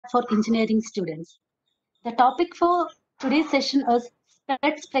for engineering students. The topic for today's session is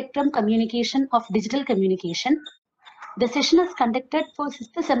Spread Spectrum Communication of Digital Communication. The session is conducted for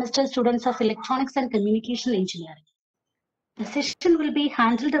 6th semester students of Electronics and Communication Engineering. The session will be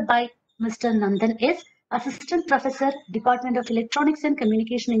handled by Mr. Nandan S., Assistant Professor, Department of Electronics and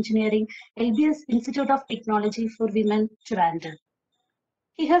Communication Engineering, LBS Institute of Technology for Women, Trivandrum.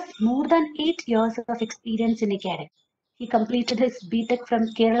 He has more than 8 years of experience in academia. He completed his BTech from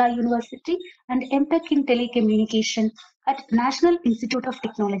Kerala University and MTech in Telecommunication at National Institute of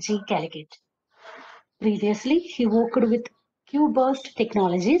Technology, Calicut. Previously, he worked with Q-Burst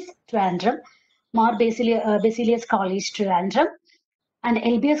Technologies, Trivandrum, Mar Basilius College, Trivandrum, and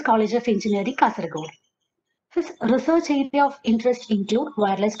LBS College of Engineering, Kasaragod. His research area of interest include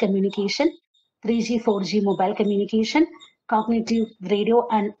wireless communication, 3G, 4G mobile communication, cognitive radio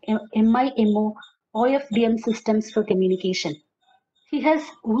and MIMO OFDM systems for communication. He has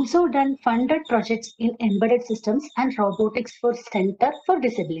also done funded projects in embedded systems and robotics for Center for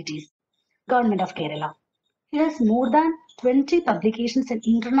Disabilities, Government of Kerala. He has more than 20 publications in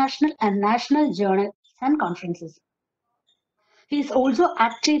international and national journals and conferences. He is also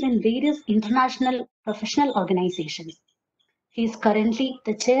active in various international professional organizations. He is currently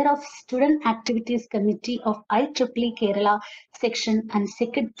the chair of Student Activities Committee of IEEE Kerala section and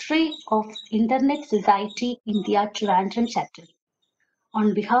secretary of Internet Society India Trivandrum chapter.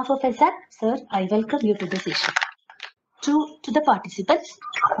 On behalf of ECE, sir, I welcome you to the session. To the participants,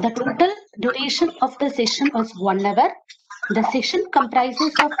 the total duration of the session was 1 hour. The session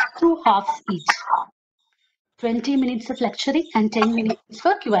comprises of 2 halves each. 20 minutes of lecturing and 10 minutes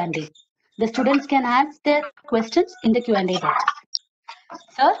for Q&A. The students can ask their questions in the Q&A box.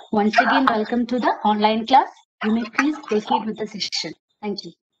 Sir, once again, welcome to the online class. You may please proceed with the session. Thank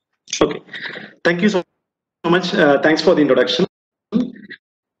you. Okay. Thank you so much. Thanks for the introduction.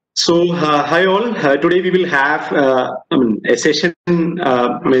 So, hi all. Today we will have a session,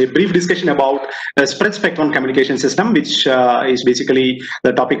 a brief discussion about spread spectrum communication system, which is basically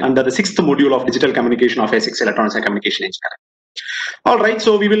the topic under the 6th module of digital communication of ECE Electronics and Communication Engineering. All right,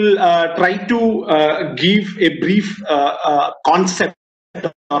 so we will try to give a brief concept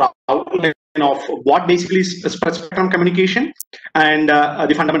or outline of what basically is spread spectrum communication and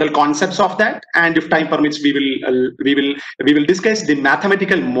the fundamental concepts of that, and if time permits we will discuss the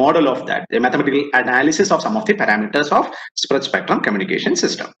mathematical model of that, the mathematical analysis of some of the parameters of spread spectrum communication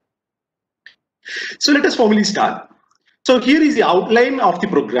system. So let us formally start. So here is the outline of the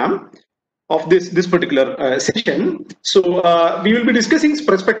program of this particular session. So we will be discussing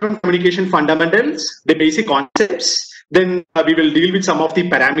spread spectrum communication fundamentals, the basic concepts. Then we will deal with some of the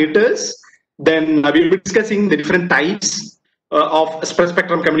parameters. Then we will be discussing the different types of spread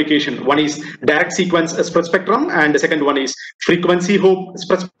spectrum communication. One is direct sequence spread spectrum, and the second one is frequency hope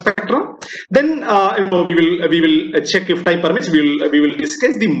spread spectrum. Then we will check, if time permits, we will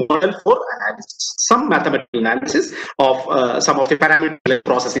discuss the model for analysis, some mathematical analysis of some of the parameter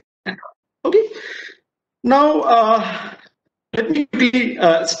processing. Okay. Now let me quickly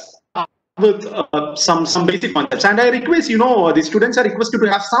start with some basic concepts, and I request, the students are requested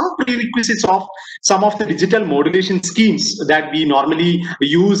to have some prerequisites of some of the digital modulation schemes that we normally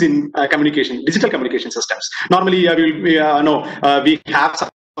use in digital communication systems. Normally we have some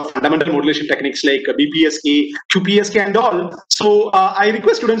fundamental modulation techniques like BPSK, QPSK and all. So I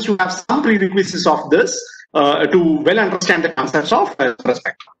request students to have some prerequisites of this to well understand the concepts of spread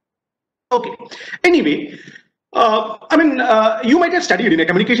spectrum. Okay. Anyway, you might have studied in a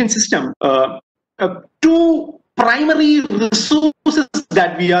communication system 2 primary resources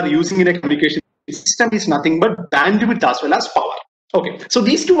that we are using in a communication system is nothing but bandwidth as well as power. Okay, so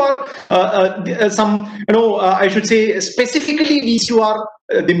these two are I should say specifically these two are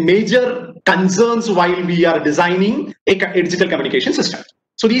the major concerns while we are designing a digital communication system.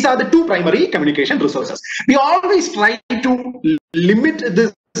 So these are the 2 primary communication resources. We always try to limit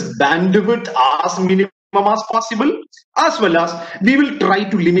this bandwidth as minimum as possible, as well as we will try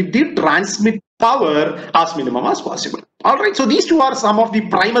to limit the transmit power as minimum as possible. All right, so these two are some of the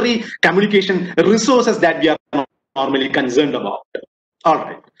primary communication resources that we are normally concerned about. All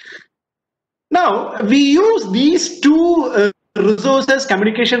right, now we use these 2 resources,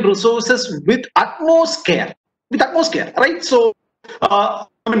 communication resources, with utmost care, right? So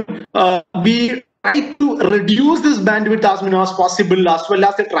we try to reduce this bandwidth as minimum as possible, as well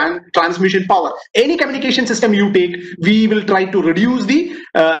as the transmission power. Any communication system you take, we will try to reduce the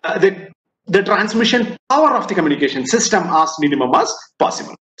transmission power of the communication system as minimum as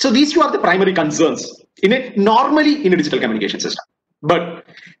possible. So these two are the primary concerns normally in a digital communication system. But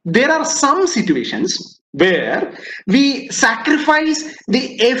there are some situations where we sacrifice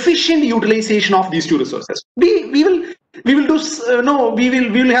the efficient utilization of these two resources. We will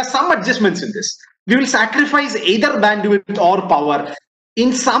have some adjustments in this. We will sacrifice either bandwidth or power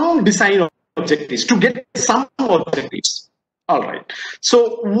in some design objectives to get some objectives. All right.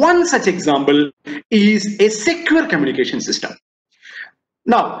 So one such example is a secure communication system.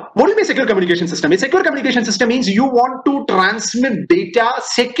 Now, what do you mean secure communication system? A secure communication system means you want to transmit data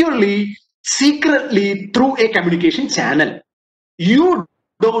securely, secretly through a communication channel. You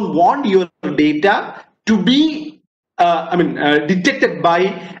don't want your data to be detected by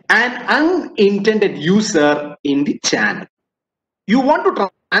an unintended user in the channel. You want to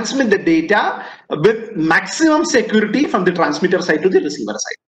transmit the data with maximum security from the transmitter side to the receiver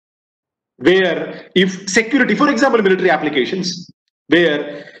side. Where if security, for example, military applications,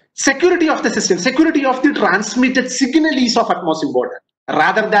 where security of the system, security of the transmitted signal is of utmost importance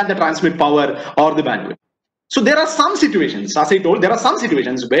rather than the transmit power or the bandwidth. So there are some situations, as I told, there are some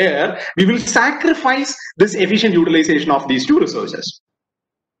situations where we will sacrifice this efficient utilization of these two resources.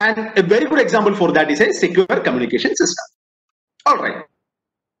 And a very good example for that is a secure communication system. All right.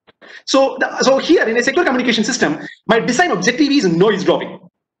 So here in a secure communication system, my design objective is noise dropping.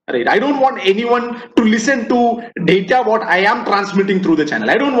 Right. I don't want anyone to listen to data what I am transmitting through the channel.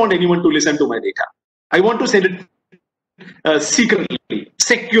 I don't want anyone to listen to my data. I want to send it secretly,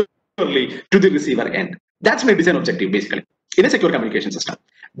 securely to the receiver end. That's my design objective basically in a secure communication system.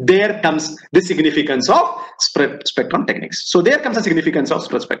 There comes the significance of spread spectrum techniques. So there comes the significance of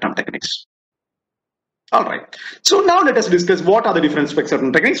spread spectrum techniques. All right. So now let us discuss what are the different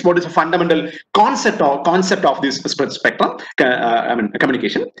spectrum techniques. What is a fundamental concept of this spread spectrum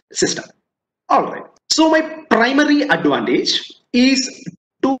communication system. All right. So my primary advantage is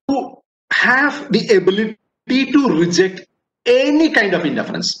to have the ability to reject any kind of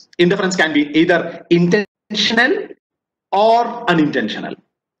interference. Interference can be either intentional or unintentional.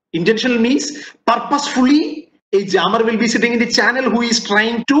 Intentional means purposefully a jammer will be sitting in the channel who is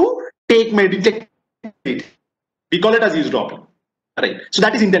trying to take my detect. We call it as eavesdropping, right? So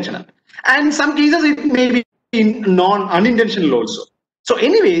that is intentional, and in some cases it may be unintentional also. So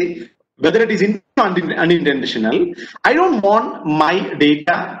anyway, whether it is unintentional, I don't want my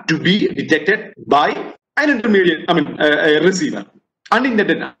data to be detected by an intermediate, a receiver,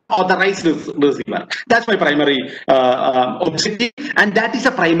 unintended, authorized receiver. That's my primary objective, and that is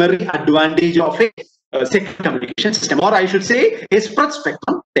a primary advantage of a secure communication system, or I should say, a spread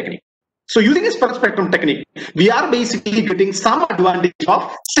spectrum technique. So using a spread spectrum technique, we are basically getting some advantage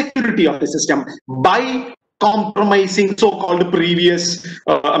of security of the system by compromising so-called previous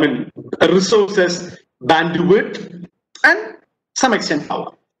resources, bandwidth, and some extent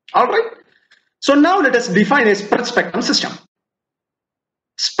power. All right. So now let us define a spread spectrum system.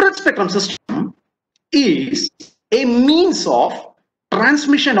 Spread spectrum system is a means of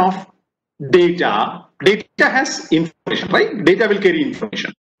transmission of data. Data has information, right? Data will carry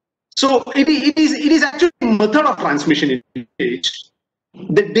information. So it is actually a method of transmission in age.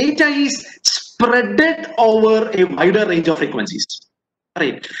 The data is spreaded over a wider range of frequencies.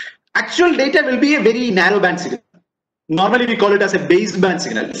 Right. Actual data will be a very narrow band signal. Normally we call it as a baseband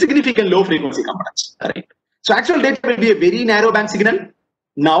signal, significant low frequency components. Right. So actual data will be a very narrow band signal.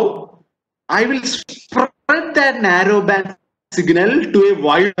 Now I will spread that narrow band signal to a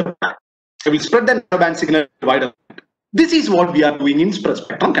wider band. I will spread that narrow band signal to a wider band. This is what we are doing in spread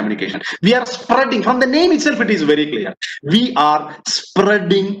spectrum communication. We are spreading, from the name itself it is very clear. We are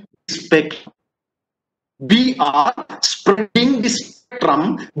spreading spectrum. We are spreading the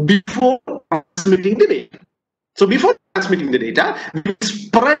spectrum before transmitting the data. So before transmitting the data, we will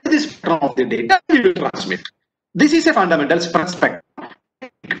spread the spectrum of the data we will transmit. This is a fundamental spread spectrum.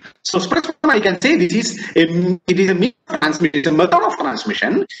 So spread spectrum, I can say this is a means of transmission, it's a method of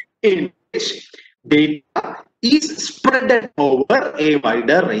transmission in which data is spread over a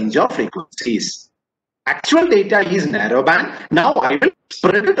wider range of frequencies. Actual data is narrow band. Now I will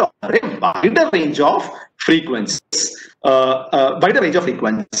spread it over a wider range of frequencies,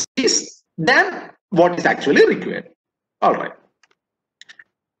 than what is actually required. All right.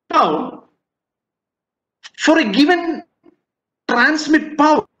 Now, for a given transmit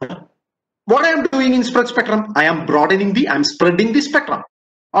power, what I am doing in spread spectrum, I am spreading the spectrum.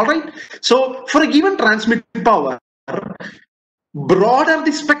 All right. So for a given transmit power, broader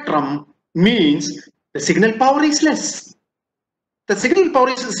the spectrum means the signal power is less. The signal power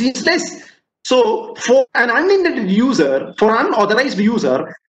is less. So for an unintended user, for an unauthorized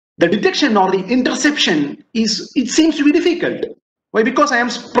user, the detection or the interception it seems to be difficult. Why? Because I am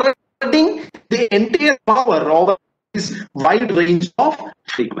spreading the entire power over this wide range of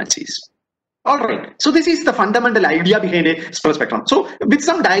frequencies. All right. So this is the fundamental idea behind a spread spectrum. So with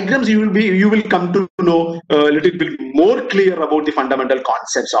some diagrams, you will come to know a little bit more clear about the fundamental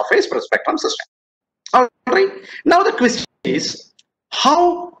concepts of a spread spectrum system. All right. Now the question is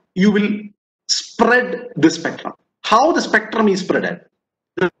how you will spread the spectrum. How the spectrum is spreaded.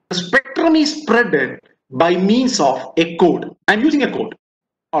 The spectrum is spreaded by means of a code. I'm using a code.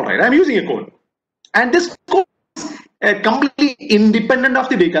 All right. I'm using a code, and this code completely independent of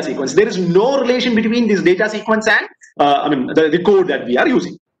the data sequence. There is no relation between this data sequence and the code that we are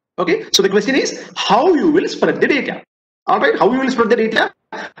using. Okay, so the question is how you will spread the data. All right, how you will spread the data?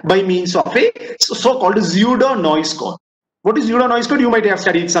 By means of a so-called pseudo noise code. What is pseudo noise code? You might have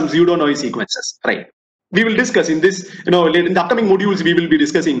studied some pseudo noise sequences, right? We will discuss in this, in the upcoming modules, we will be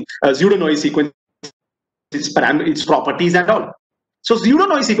discussing pseudo noise sequence, its properties and all. So pseudo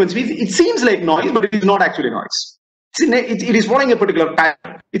noise sequence means it seems like noise, but it is not actually noise. It is following a particular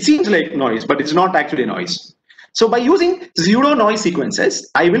pattern. It seems like noise, but it's not actually noise. So by using pseudo noise sequences,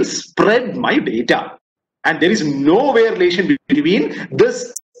 I will spread my data, and there is no relation between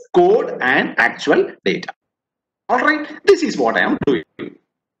this code and actual data. All right, this is what I am doing.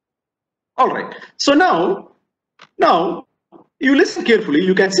 All right. So now you listen carefully.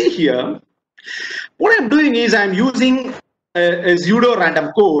 You can see here what I'm doing is I'm using a pseudo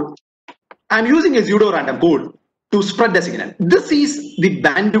random code. I'm using a pseudo random code to spread the signal. This is the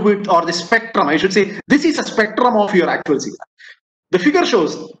bandwidth or the spectrum. I should say this is a spectrum of your actual signal. The figure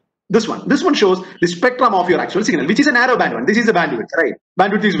shows this one. This one shows the spectrum of your actual signal, which is a narrow band one. This is the bandwidth, right?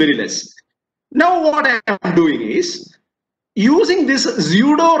 Bandwidth is very less. Now what I am doing is using this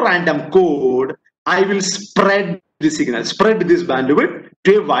pseudo random code, I will spread the signal, spread this bandwidth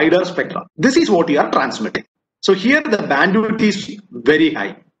to a wider spectrum. This is what you are transmitting. So here the bandwidth is very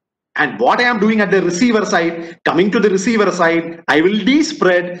high. And what I am doing at the receiver side, coming to the receiver side, I will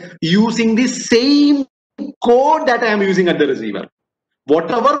de-spread using the same code that I am using at the receiver.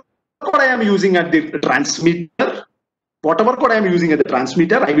 Whatever code I am using at the transmitter,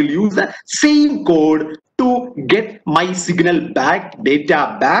 I will use the same code to get my signal back,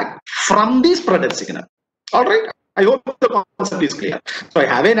 data back from the spreaded signal. All right. I hope the concept is clear. So I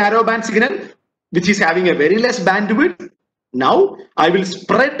have a narrow band signal, which is having a very less bandwidth. Now I will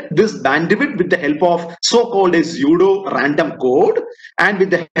spread this bandwidth with the help of so-called a pseudo random code, and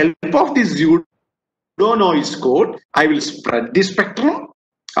with the help of this pseudo noise code, I will spread the spectrum.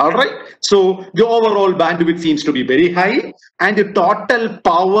 All right. So the overall bandwidth seems to be very high, and the total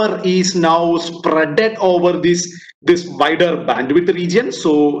power is now spreaded over this wider bandwidth region.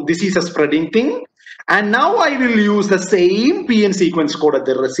 So this is a spreading thing. And now I will use the same PN sequence code at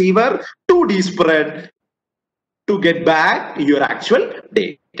the receiver to de-spread to get back your actual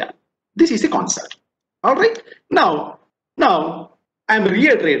data. This is the concept. All right. Now I'm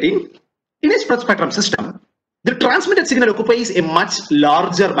reiterating, in a spread spectrum system, the transmitted signal occupies a much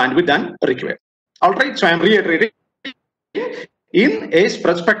larger bandwidth than required. All right. So I'm reiterating, in a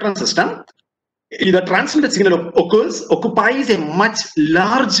spread spectrum system, the transmitted signal occupies a much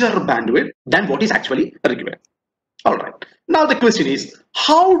larger bandwidth than what is actually required. All right. Now the question is,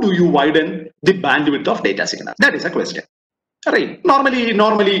 how do you widen the bandwidth of data signal? That is a question. All right.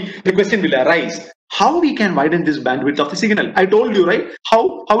 Normally the question will arise, how we can widen this bandwidth of the signal? I told you, right?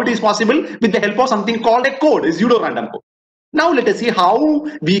 How it is possible with the help of something called a code, a pseudo random code. Now let us see how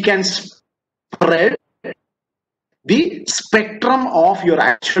we can spread the spectrum of your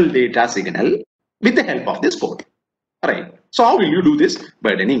actual data signal with the help of this code. All right. So how will you do this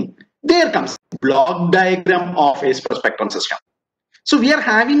widening? There comes block diagram of a spread spectrum system. So we are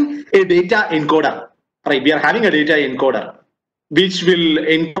having a data encoder, right? We are having a data encoder which will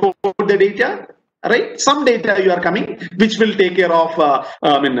encode the data, right? Some data you are coming which will take care of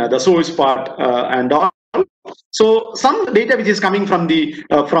the source part and all. So some data which is coming from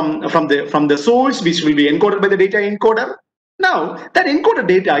the source, which will be encoded by the data encoder. Now that encoded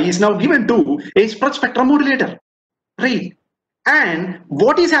data is now given to a spread spectrum modulator, right? And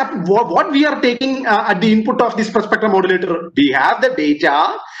what is happening? What we are taking at the input of this spread spectrum modulator, we have the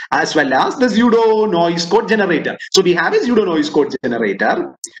data as well as the pseudo noise code generator. So we have a pseudo noise code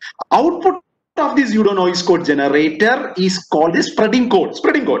generator. Output of this pseudo noise code generator is called the spreading code.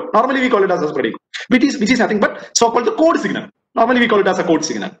 Spreading code. Normally we call it as a spreading code, which is nothing but so-called the code signal. Normally we call it as a code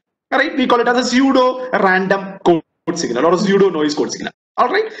signal. All right. We call it as a pseudo random code signal or a pseudo noise code signal. All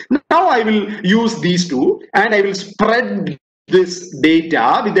right. Now I will use these two and I will spread this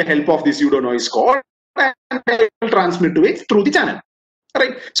data with the help of this pseudo noise code and I will transmit to it through the channel.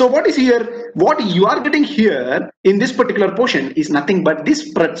 Right. So what is here? What you are getting here in this particular portion is nothing but this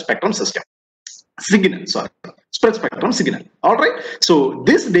spread spectrum system signal. Sorry, spread spectrum signal. All right. So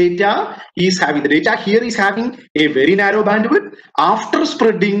this data is having, the data here is having a very narrow bandwidth. After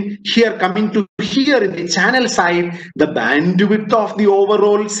spreading here, coming to here in the channel side, the bandwidth of the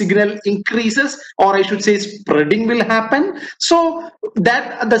overall signal increases, or I should say spreading will happen. So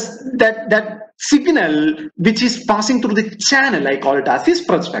that signal which is passing through the channel, I call it as the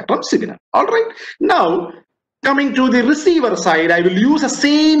spread spectrum signal. All right. Now, coming to the receiver side, I will use the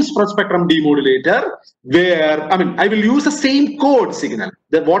same spread spectrum demodulator where, I will use the same code signal.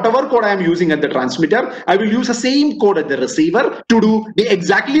 Whatever code I am using at the transmitter, I will use the same code at the receiver to do the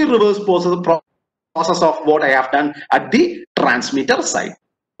exactly reverse process of what I have done at the transmitter side.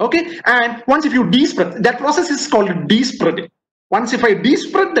 Okay, and once if you despread, that process is called despreading. Once if I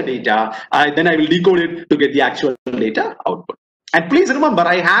despread the data, then I will decode it to get the actual data output. And please remember,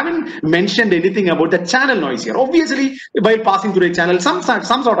 I haven't mentioned anything about the channel noise here. Obviously, while passing through a channel, some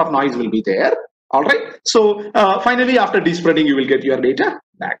sort of noise will be there. All right. So finally, after despreading, you will get your data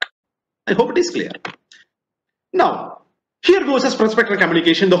back. I hope it is clear. Now, here goes a spread spectrum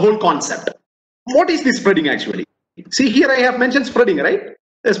communication, the whole concept. What is this spreading actually? See, here I have mentioned spreading, right?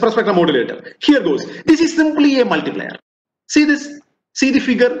 A spread spectrum modulator. Here goes. This is simply a multiplier. See this? See the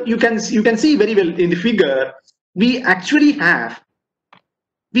figure? You can see very well in the figure. We actually have,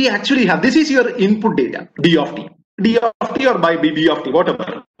 this is your input data, D of t or by B of t,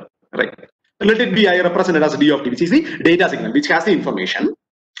 whatever, right? Let it be, I represent it as D of t, which is the data signal, which has the information,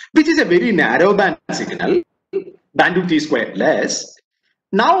 which is a very narrow band signal, bandwidth is quite less.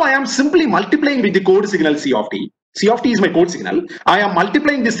 Now I am simply multiplying with the code signal C of t. C of t is my code signal. I am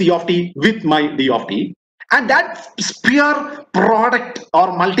multiplying the C of t with my D of t. And that pure product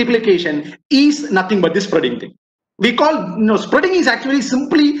or multiplication is nothing but the spreading thing. We call, spreading is actually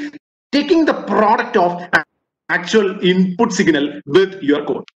simply taking the product of actual input signal with your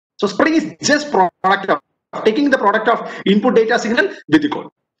code. So spreading is just product of taking the product of input data signal with the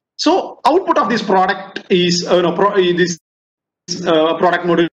code. So output of this product is, this product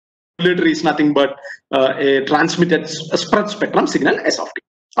modulator is nothing but a transmitted spread spectrum signal S of t.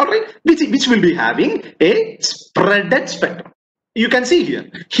 All right, which will be having a spreaded spectrum. You can see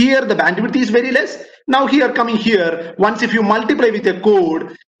here the bandwidth is very less. Now here coming here, once if you multiply with a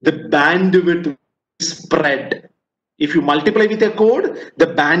code, the bandwidth spread. If you multiply with a code, the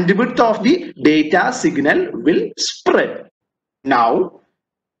bandwidth of the data signal will spread. Now,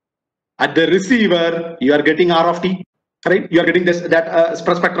 at the receiver, you are getting R of t, right? You are getting that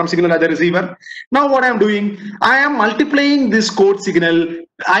spread spectrum signal at the receiver. Now what I am doing, I am multiplying this code signal.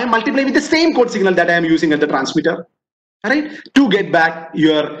 I am multiplying with the same code signal that I am using at the transmitter, right? To get back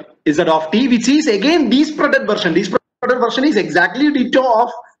your Z of t, which is again despreaded version. Despreaded version is exactly ditto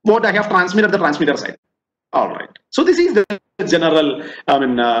of what I have transmitted at the transmitter side. All right. So this is the general,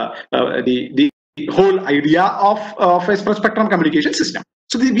 the whole idea of a spread spectrum communication system.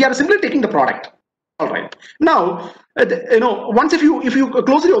 So we are simply taking the product. All right. Now, once if you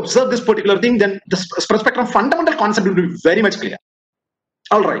closely observe this particular thing, then the spread spectrum fundamental concept will be very much clear.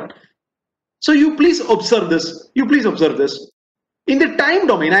 All right. So you please observe this. In the time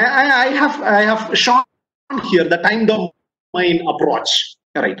domain, I have shown here the time domain approach.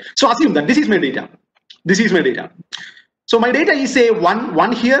 All right. So assume that this is my data. So my data is say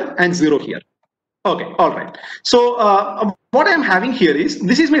 1 here and 0 here. Okay. All right. So what I am having here is,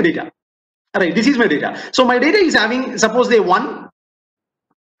 this is my data. All right. This is my data. So my data is having, suppose they 1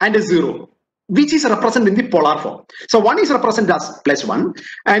 and a 0, which is represented in the polar form. So 1 is represented as +1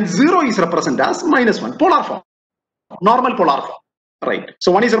 and 0 is represented as -1, polar form, normal polar form, right?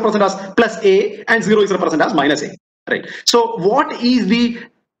 So 1 is represented as +a and 0 is represented as -a, right? So what is the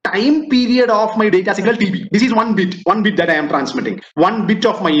time period of my data signal? TB. This is one bit that I am transmitting, 1 bit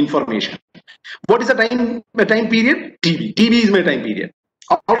of my information. What is the time period? TB. TB is my time period.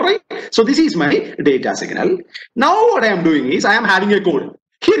 All right. So this is my data signal. Now what I am doing is I am having a code.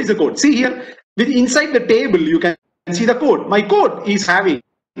 Here is the code. See here, inside the table you can see the code. My code is having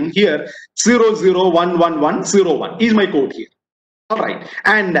here 001101 is my code here. All right.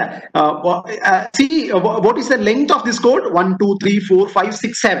 And see what is the length of this code? 1, 2, 3, 4, 5,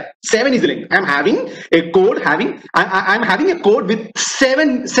 6, 7. 7 is the length. I'm having a code I'm having a code with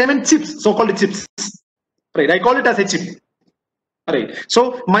seven chips, so-called chips. Right. I call it as a chip. Right.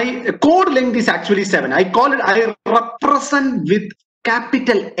 So my code length is actually 7. I represent with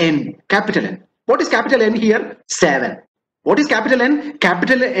capital N. What is capital N here? 7. What is capital N?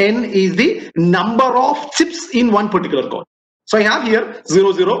 Capital N is the number of chips in one particular code. So I have here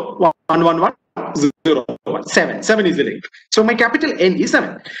 001110 7. 7 is the length. So my capital N is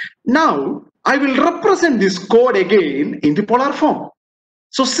 7. Now I will represent this code again in the polar form.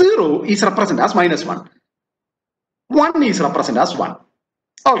 So 0 is represented as -1. 1 is represented as 1.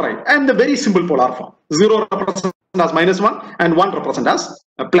 All right, and the very simple polar form. 0 represented as -1 and 1 represented as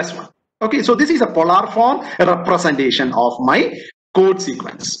 +1. Okay, so this is a polar form representation of my code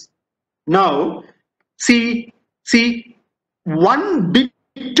sequence. Now, see, one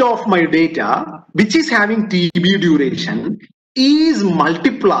bit of my data which is having TB duration is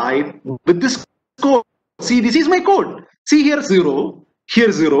multiplied with this code. See, this is my code. See here 0,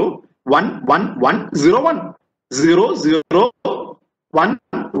 here 0, 1, 1, 1, 0, 1, 0, 0, 1,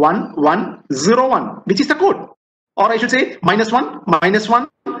 1, 1, 0, 1, which is the code. Or I should say -1, -1,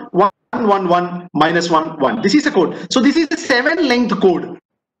 1, 1, 1, -1, 1. This is the code. So this is the 7 length code.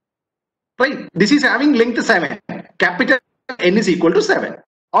 Right? This is having length 7. Capital N is equal to 7.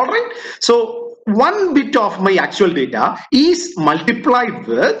 All right. So one bit of my actual data is multiplied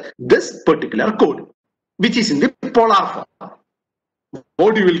with this particular code, which is in the polar form.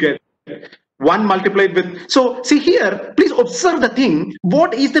 What you will get? 1 multiplied with. So see here, please observe the thing.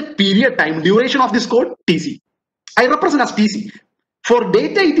 What is the period time duration of this code? TC. I represent as TC. For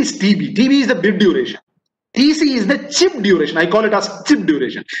data, it is TB. TB is the bit duration. TC is the chip duration. I call it as chip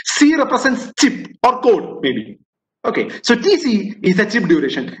duration. C represents chip or code, maybe. Okay, so TC is the chip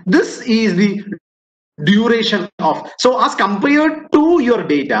duration. This is the duration of. So as compared to your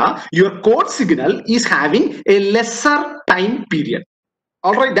data, your code signal is having a lesser time period.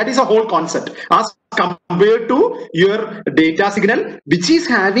 All right, that is a whole concept. As compared to your data signal, which is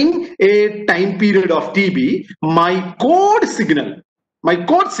having a time period of TB, my code signal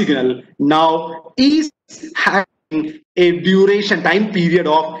now is having a duration time period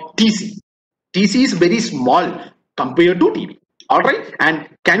of TC. TC is very small compared to TB. All right, and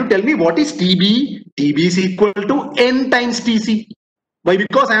can you tell me what is TB? TB is equal to N times TC. Why?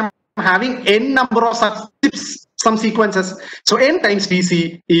 Because I am having N number of such chips, some sequences. So N times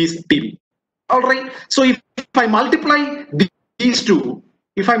TC is TB. All right. So if I multiply these two,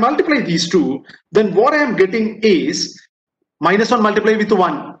 then what I am getting is -1 multiplied with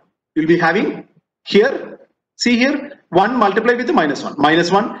 1. You'll be having here, see here, 1 multiplied with -1,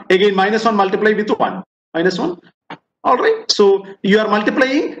 -1, again -1 multiplied with 1, -1. All right. So you are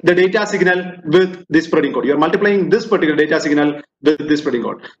multiplying the data signal with this spreading code. You are multiplying this particular data signal with this spreading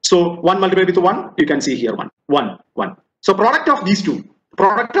code. So 1 multiplied with 1, you can see here 1, 1, 1. So product of these two,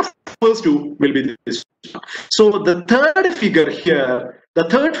 product of first two will be this. So the third figure here, the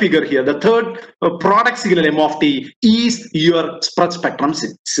third product signal M of T is your spread spectrum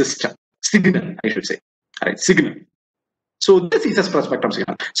system, signal, I should say. All right, signal. So this is a spread spectrum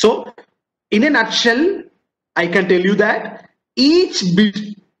signal. So in a nutshell, I can tell you that each bit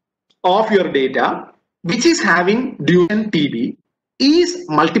of your data which is having duration TB is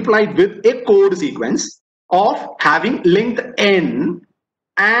multiplied with a code sequence of having length N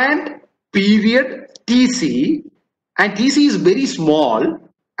and period TC, and TC is very small,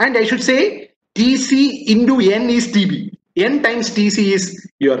 and I should say TC into N is TB. N times TC is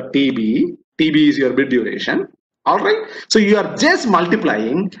your TB. TB is your bit duration. All right. So you are just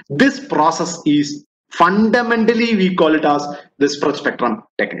multiplying. This process is fundamentally, we call it as the spread spectrum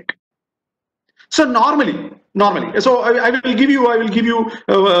technique. So normally, so I will give you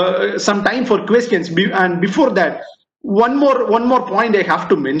some time for questions. And before that, one more point I have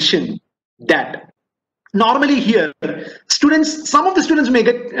to mention, that normally here students, some of the students may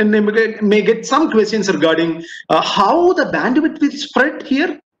get some questions regarding how the bandwidth will spread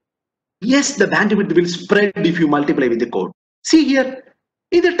here. Yes, the bandwidth will spread if you multiply with the code. See here.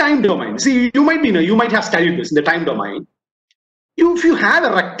 In the time domain, see, you might have studied this in the time domain. If you have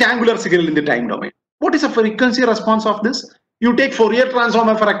a rectangular signal in the time domain, what is the frequency response of this? You take Fourier transform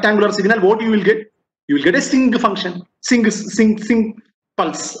of a rectangular signal, what you will get? You will get a sinc function, sinc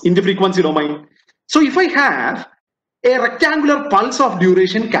pulse in the frequency domain. So if I have a rectangular pulse of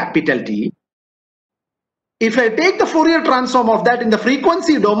duration capital T, if I take the Fourier transform of that in the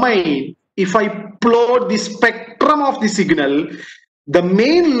frequency domain, if I plot the spectrum of the signal, the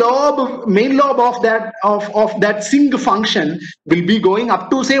main lobe of that sinc function will be going up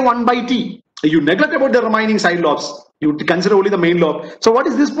to say 1 by T. You neglect about the remaining side lobes. You consider only the main lobe. So what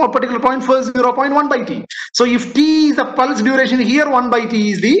is this particular point? First 0.1 by T. So if T is the pulse duration here, 1 by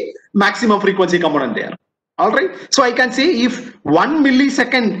T is the maximum frequency component there. All right. So I can say if 1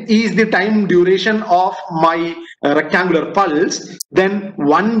 millisecond is the time duration of my rectangular pulse, then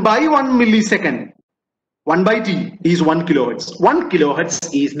 1 by 1 millisecond, 1 by T is 1 kilohertz. 1 kilohertz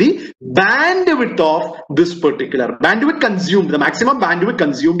is the bandwidth of this particular bandwidth consumed. The maximum bandwidth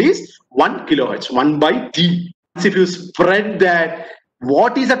consumed is 1 kilohertz, 1 by T. If you spread that,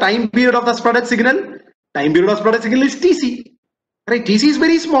 what is the time period of the spreaded signal? Time period of spreaded signal is TC. Right? TC is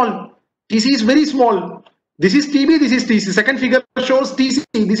very small. TC is very small. This is TB, this is TC. Second figure shows TC,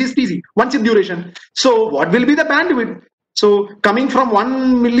 this is TC, 1 chip duration. So what will be the bandwidth? So coming from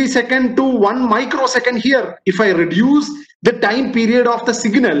 1 millisecond to 1 microsecond here, if I reduce the time period of the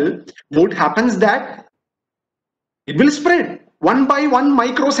signal, what happens that it will spread. 1 by 1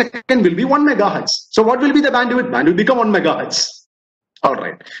 microsecond will be 1 megahertz. So what will be the bandwidth? Bandwidth become 1 megahertz. All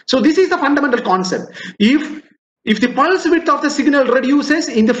right. So this is the fundamental concept. If the pulse width of the signal reduces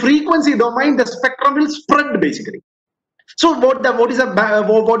in the frequency domain, the spectrum will spread basically. So what will be the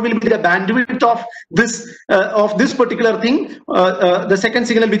bandwidth of this particular thing? The second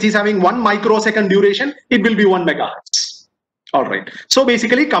signal, which is having 1 microsecond duration, it will be 1 megahertz. All right. So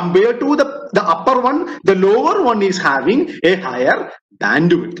basically, compared to the upper one, the lower one is having a higher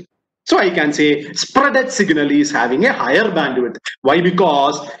bandwidth. So I can say spreaded signal is having a higher bandwidth. Why?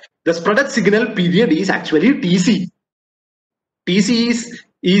 Because the spreaded signal period is actually TC. TC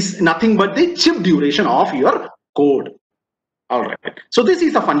is nothing but the chip duration of your code. All right. So this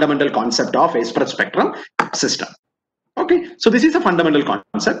is the fundamental concept of a spread spectrum system. Okay. So this is a fundamental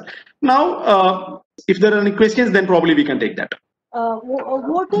concept. Now, if there are any questions, then probably we can take that.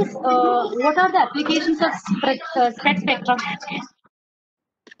 What are the applications of spread spectrum?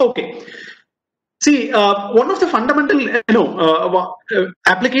 Okay. See, one of the fundamental,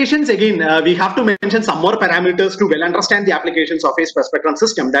 applications, again, we have to mention some more parameters to well understand the applications of a spread spectrum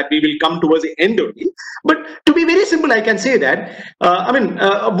system that we will come towards the end only. But to be very simple, I can say that,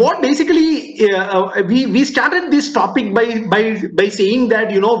 what basically, we started this topic by saying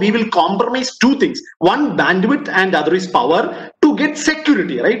that, we will compromise two things. One, bandwidth, and the other is power, to get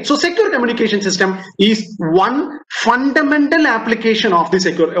security, right? So secure communication system is one fundamental application of this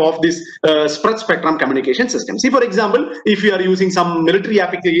spread spectrum communication system. See, for example, if you are using some military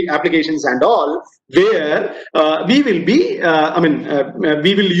applications and all, where we will be,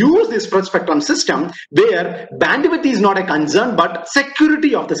 we will use this spread spectrum system where bandwidth is not a concern, but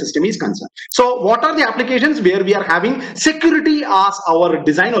security of the system is concerned. So what are the applications where we are having security as our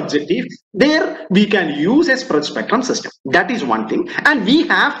design objective? There we can use a spread spectrum system. That is one thing. And we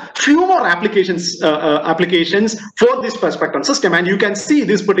have few more applications for this spread spectrum system. And you can see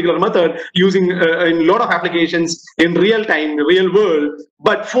this particular method using in a lot of applications in real time, real world.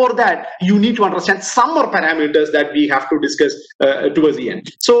 But for that, you need to understand some more parameters that we have to discuss towards the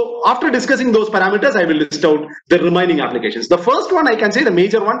end. So after discussing those parameters, I will list out the remaining applications. The first one, I can say the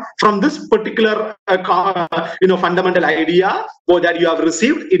major one from this particular fundamental idea that you have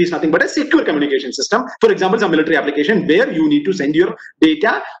received, it is nothing but a secure communication system. For example, some military application where you need to send your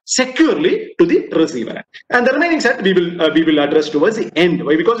data securely to the receiver. And the remaining set we will address towards the end.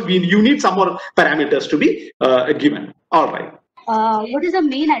 Why? Because you need some more parameters to be given. All right. What is the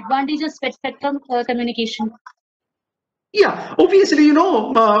main advantage of spread spectrum communication? Yeah, obviously,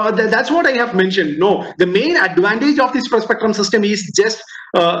 that's what I have mentioned. No, the main advantage of this spread spectrum system is just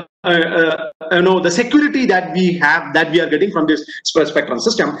the security that we have, that we are getting from this spread spectrum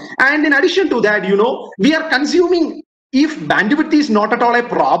system. And in addition to that, we are consuming. If bandwidth is not at all a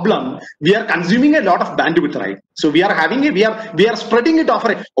problem, we are consuming a lot of bandwidth, right? So we are having we are spreading it off.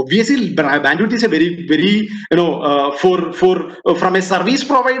 Obviously, bandwidth is a very from a service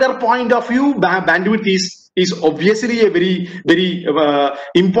provider point of view, bandwidth is obviously a very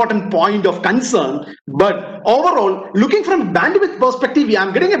important point of concern. But overall, looking from bandwidth perspective, I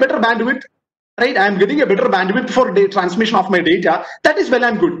am getting a better bandwidth. Right, I am getting a better bandwidth for the transmission of my data. That is well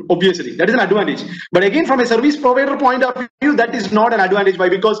and good. Obviously, that is an advantage. But again, from a service provider point of view, that is not an advantage. Why?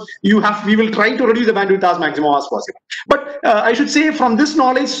 Because we will try to reduce the bandwidth as maximum as possible. But I should say, from this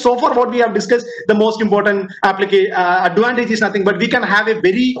knowledge so far, what we have discussed, the most important advantage is nothing but we can have a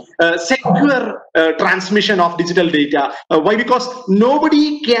very secure transmission of digital data. Why? Because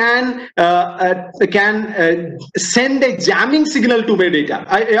nobody can send a jamming signal to my data.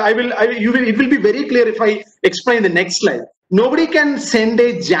 It will be very clear if I explain the next slide. Nobody can send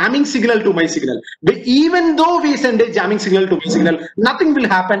a jamming signal to my signal. But even though we send a jamming signal to my signal, nothing will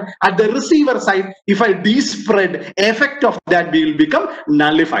happen at the receiver side. If I despread, effect of that will become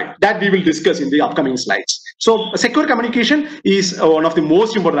nullified. That we will discuss in the upcoming slides. So secure communication is one of the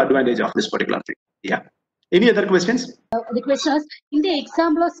most important advantage of this particular thing. Yeah. Any other questions? The question is, in the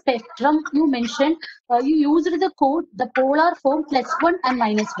example of spectrum, you mentioned you used the code, the polar form +1 and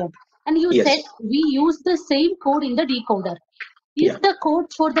 -1. And you Yes. said we use the same code in the decoder. Is the code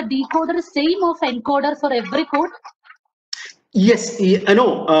for the decoder same of encoder for every code? Yes,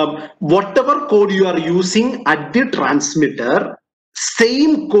 whatever code you are using at the transmitter,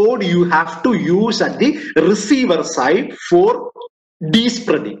 same code you have to use at the receiver side for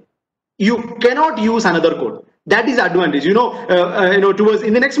despreading. You cannot use another code. That is advantage. Towards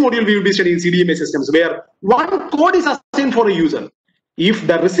in the next module we will be studying CDMA systems, where one code is assigned for a user. If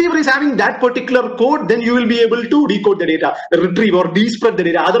the receiver is having that particular code, then you will be able to decode the data, retrieve or despread the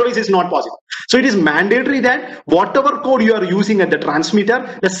data. Otherwise, it's not possible. So it is mandatory that whatever code you are using at the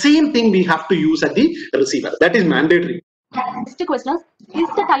transmitter, the same thing we have to use at the receiver. That is mandatory. Next question: is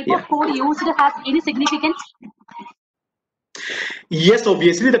the type of code used has any significance? Yes,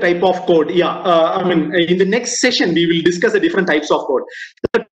 obviously the type of code. In the next session we will discuss the different types of code.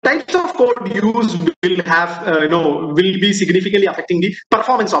 The types of code used will have will be significantly affecting the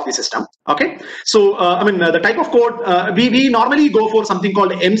performance of the system. Okay, so the type of code we normally go for something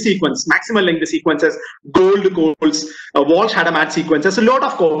called M sequence, maximal length sequences, gold codes, Walsh-Hadamard sequences, a lot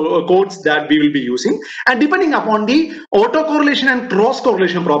of codes that we will be using, and depending upon the autocorrelation and cross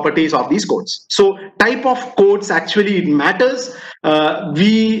correlation properties of these codes. So type of codes actually it matters.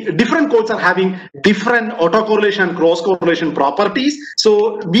 Different codes are having different autocorrelation and cross correlation properties,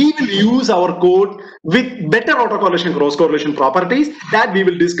 so we will use our code with better autocorrelation cross correlation properties that we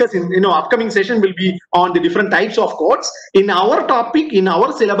will discuss in upcoming session. Will be on the different types of codes. In our topic, in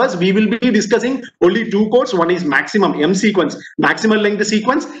our syllabus, we will be discussing only two codes. One is maximum M sequence, maximal length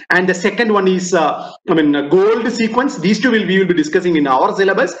sequence, and the second one is gold sequence. These two we will be discussing in our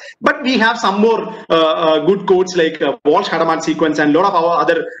syllabus, but we have some more good codes like Walsh-Hadamard sequence, and a lot of our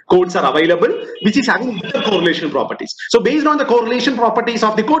other codes are available which is having better correlation properties. So based on the correlation properties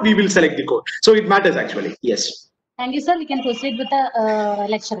of the code, we will select the code. So it matters actually. Yes. Thank you, sir. We can proceed with the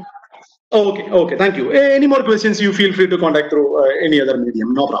lecture. Okay, thank you. Any more questions, you feel free to contact through any other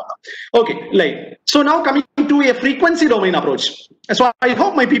medium, no problem. Okay, so now coming to a frequency domain approach. So I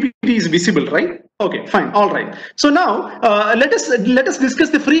hope my PPT is visible, right? Okay, fine, all right. So now let us discuss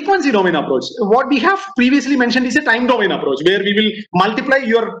the frequency domain approach. What we have previously mentioned is a time domain approach, where we will multiply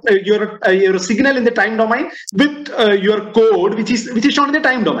your signal in the time domain with your code, which is shown in the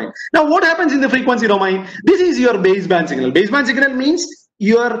time domain. Now, what happens in the frequency domain? This is your baseband signal. Baseband signal means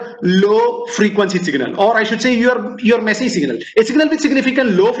your low frequency signal, or I should say your messy signal, a signal with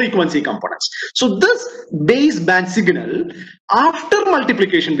significant low frequency components. So this baseband signal, after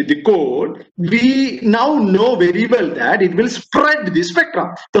multiplication with the code, we now know very well that it will spread the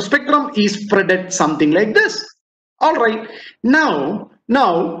spectrum. The spectrum is spreaded something like this. All right. Now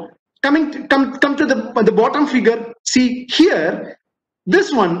come to the bottom figure. See here,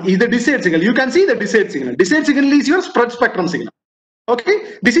 this one is the desired signal. You can see the desired signal. Desired signal is your spread spectrum signal.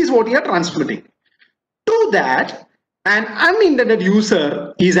 Okay, this is what you are transmitting. To that, an unintended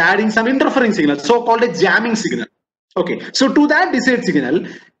user is adding some interfering signal, so-called a jamming signal. Okay, so to that desired signal,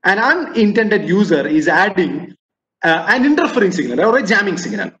 an unintended user is adding an interfering signal or a jamming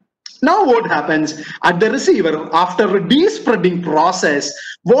signal. Now what happens at the receiver after a despreading process?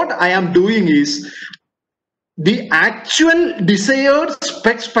 What I am doing is the actual desired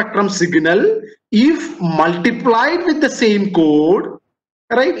spectrum signal, if multiplied with the same code,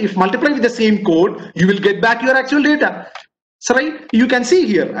 right? If multiplied with the same code, you will get back your actual data. So, right? You can see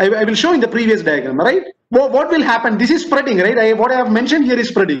here. I will show in the previous diagram, right? What will happen? This is spreading, right? What I have mentioned here is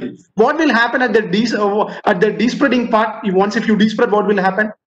spreading. What will happen at the despreading part? Once if you despread, what will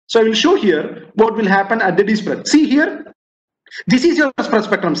happen? So I will show here what will happen at the despread. See here. This is your spread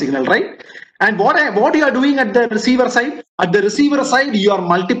spectrum signal, right? And what you are doing at the receiver side? At the receiver side, you are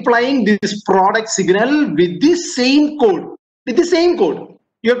multiplying this product signal with the same code. With the same code.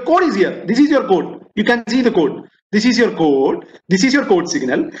 Your code is here. This is your code. You can see the code. This is your code. This is your code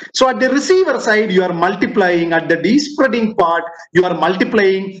signal. So at the receiver side, you are multiplying. At the despreading part, you are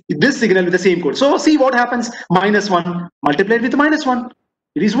multiplying this signal with the same code. So see what happens. -1 multiplied with -1.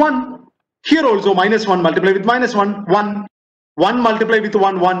 It is 1. Here also -1 multiplied with -1. 1. 1 multiplied with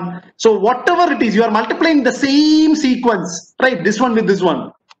 1, 1. So whatever it is, you are multiplying the same sequence, right? This one with this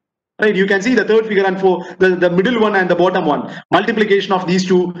one, right? You can see the third figure and the middle one and the bottom one. Multiplication of these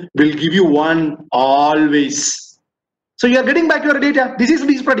two will give you 1 always. So you are getting back your data. This is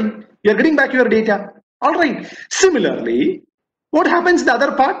despreading. You are getting back your data. All right. Similarly, what happens the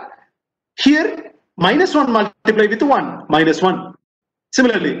other part? Here, -1 multiplied with 1, -1.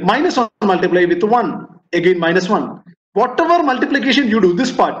 Similarly, -1 multiplied with 1, again -1. Whatever multiplication you do,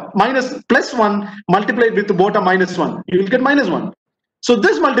 this part, +1 multiplied with the bottom -1, you will get -1. So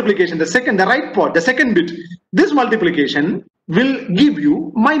this multiplication, the right part, the second bit, this multiplication will give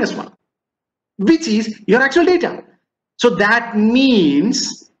you -1, which is your actual data. So that means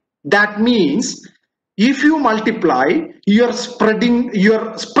if you multiply your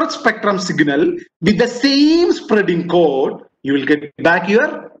spread spectrum signal with the same spreading code, you will get back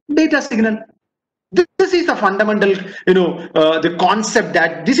your data signal. This is the fundamental, the concept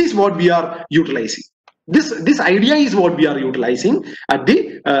that this is what we are utilizing. This idea is what we are utilizing at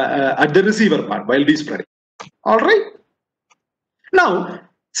the receiver part while despreading. All right. Now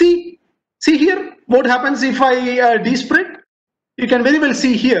see here what happens if I despread. You can very well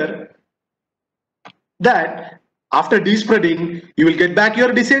see here that after despreading, you will get back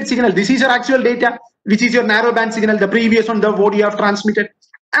your desired signal. This is your actual data, which is your narrowband signal, the previous one, the what you have transmitted.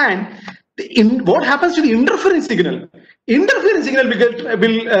 And what happens to the interference signal? Interference signal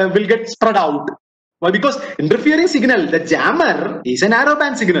will get spread out. Why? Because interfering signal, the jammer is a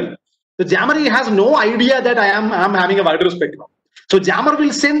narrowband signal. The jammer has no idea that I am having a wider spectrum. So jammer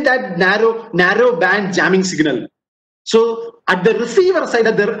will send that narrow band jamming signal. So at the receiver side,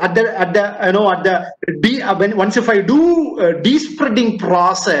 once if I do despreading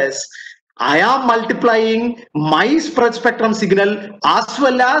process, I am multiplying my spread spectrum signal as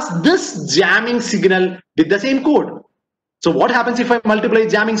well as this jamming signal with the same code. So what happens if I multiply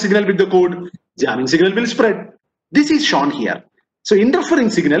jamming signal with the code? Jamming signal will spread. This is shown here. So interfering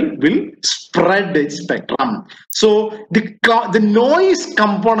signal will spread its spectrum. So the noise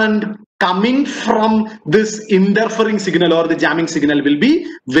component coming from this interfering signal or the jamming signal will be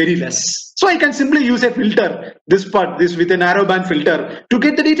very less. So I can simply use a filter, this with a narrowband filter to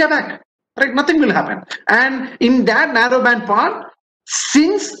get the data back. Right? Nothing will happen. And in that narrowband part,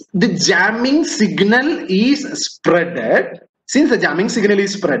 since the jamming signal is spreaded,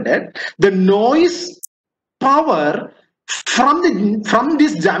 the noise power from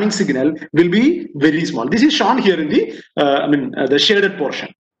this jamming signal will be very small. This is shown here in the shaded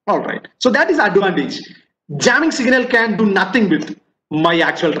portion. All right. So that is advantage. Jamming signal can do nothing with my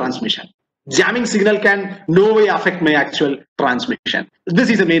actual transmission. Jamming signal can no way affect my actual transmission. This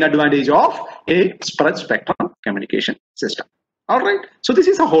is the main advantage of a spread spectrum communication system. All right. So this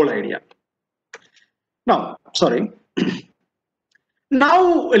is the whole idea. Now, sorry.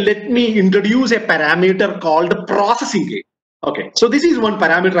 Now let me introduce a parameter called processing gain. Okay, so this is one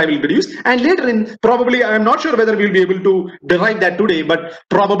parameter I will introduce, and later in probably I am not sure whether we will be able to derive that today, but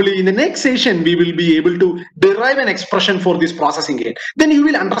probably in the next session we will be able to derive an expression for this processing gain. Then you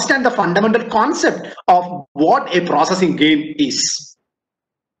will understand the fundamental concept of what a processing gain is.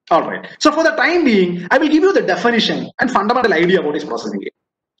 All right. So for the time being, I will give you the definition and fundamental idea of what is processing gain.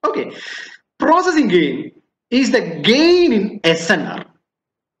 Okay, processing gain is the gain in SNR,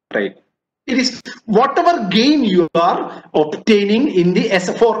 right? It is whatever gain you are obtaining in the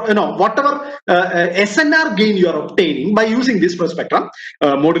whatever SNR gain you are obtaining by using this spectrum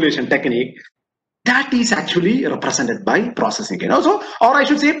modulation technique, that is actually represented by processing gain. Also, or I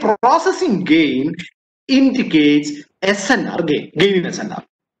should say, processing gain indicates SNR gain in SNR.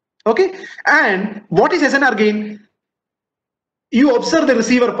 Okay, and what is SNR gain? You observe the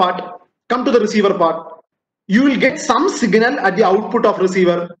receiver part, come to the receiver part. You will get some signal at the output of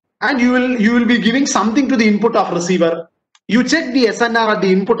receiver, and you will be giving something to the input of receiver. You check the SNR at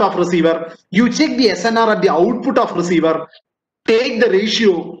the input of receiver. You check the SNR at the output of receiver. Take the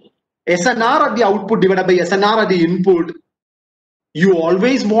ratio SNR at the output divided by SNR at the input. You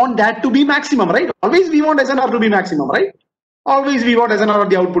always want that to be maximum, right? Always we want SNR to be maximum, right? Always we want SNR at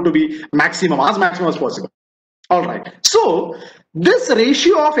the output to be maximum as possible. All right. So this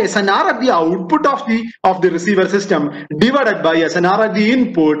ratio of SNR at the output of the receiver system divided by SNR at the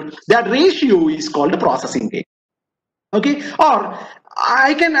input, that ratio is called processing gain. Okay. Or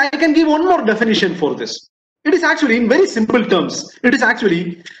I can give one more definition for this. It is actually, in very simple terms, it is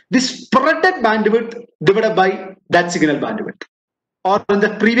actually the spreaded bandwidth divided by that signal bandwidth. Or in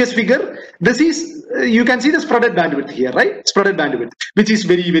the previous figure, this is, you can see the spreaded bandwidth here, right? Spreaded bandwidth, which is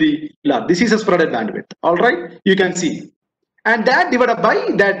very, very large. This is a spreaded bandwidth. All right, you can see, and that divided by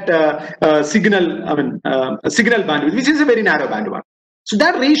that signal bandwidth, which is a very narrow bandwidth. So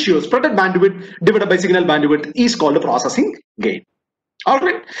that ratio, spreaded bandwidth divided by signal bandwidth, is called the processing gain. All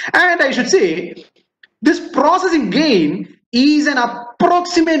right, and I should say, this processing gain is an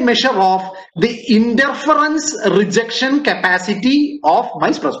approximate measure of the interference rejection capacity of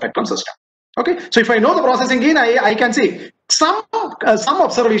my spread spectrum system. Okay, so if I know the processing gain, I can say some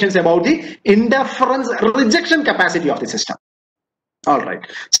observations about the interference rejection capacity of the system. All right,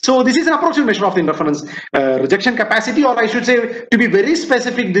 so this is an approximate measure of the interference rejection capacity, or I should say, to be very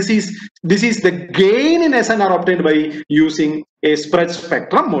specific, this is the gain in SNR obtained by using a spread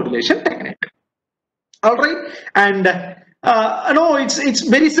spectrum modulation technique. All right, and no, it's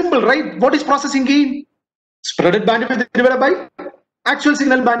very simple, right? What is processing gain? Spreaded bandwidth divided by actual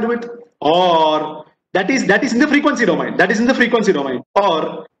signal bandwidth, or that is in the frequency domain. That is in the frequency domain.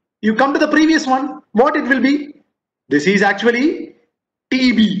 Or you come to the previous one, what it will be? This is actually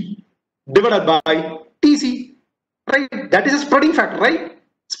TB divided by TC, right? That is a spreading factor, right?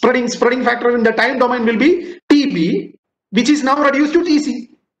 spreading factor in the time domain will be TB, which is now reduced to TC.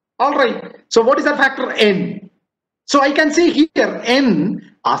 All right. So what is that factor? N. So I can say here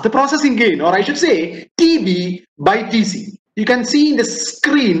N as the processing gain, or I should say TB by TC. You can see in the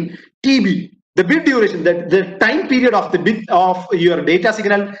screen TB, the bit duration, the time period of the bit of your data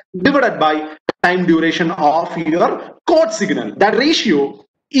signal divided by time duration of your code signal. That ratio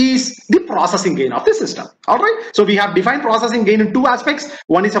is the processing gain of the system. All right. So we have defined processing gain in two aspects.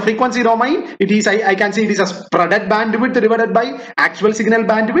 One is a frequency domain. It is, I can say it is a spreaded bandwidth divided by actual signal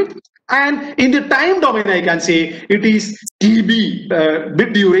bandwidth. And in the time domain, I can say it is TB,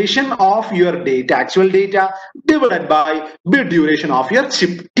 bit duration of your data, actual data divided by bit duration of your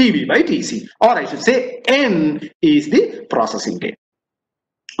chip, TB by TC. Or I should say N is the processing gain.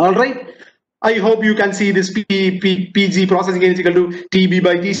 All right. I hope you can see this PG processing gain is equal to TB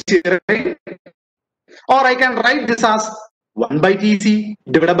by TC, right? Or I can write this as 1 by TC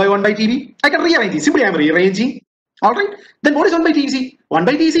divided by 1 by TB. I can rearrange it. Simply I am rearranging. All right. Then what is 1 by TC? 1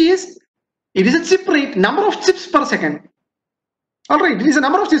 by TC is, it is a chip rate, number of chips per second. All right. It is a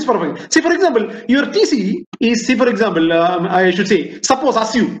number of chips per second. Say for example, your TC is, say for example, I should say, suppose,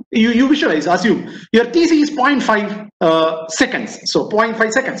 assume, you visualize, assume your TC is 0.5 seconds. So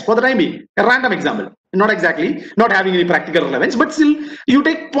 0.5 seconds for the time being, a random example, not exactly, not having any practical relevance, but still you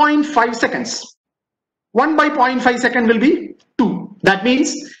take 0.5 seconds. 1 by 0.5 second will be 2. That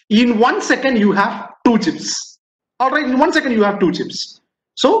means in 1 second you have 2 chips. All right, in 1 second you have 2 chips.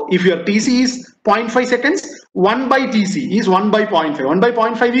 So if your TC is 0.5 seconds, 1 by TC is 1 by 0.5. 1 by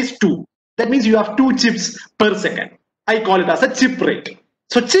 0.5 is 2. That means you have 2 chips per second. I call it as a chip rate.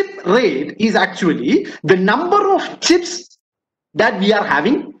 So chip rate is actually the number of chips that we are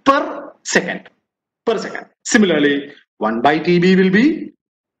having per second. Similarly, 1 by TB will be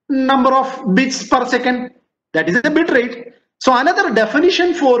number of bits per second. That is the bit rate. So another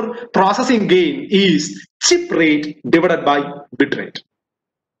definition for processing gain is chip rate divided by bit rate.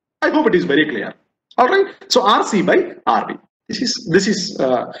 I hope it is very clear. All right. So RC by RB. This is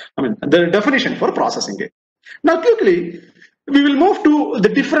the definition for processing gain. Now quickly we will move to the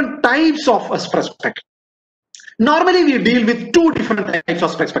different types of spread spectrum. Normally we deal with 2 different types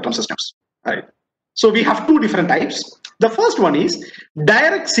of spread spectrum systems. Right. So we have 2 different types. The first one is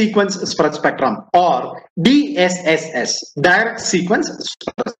direct sequence spread spectrum, or DSSS, direct sequence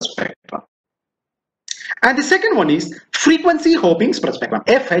spread spectrum. And the second one is frequency hopping spread spectrum,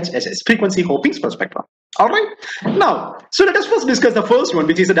 FHSS, frequency hopping spread spectrum. All right. Now, so let us first discuss the first one,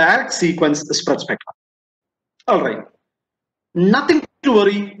 which is a direct sequence spread spectrum. All right. Nothing to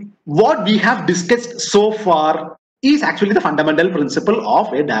worry. What we have discussed so far is actually the fundamental principle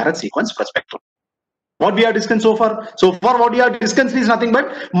of a direct sequence spread spectrum. What we have discussed so far? So far what we have discussed is nothing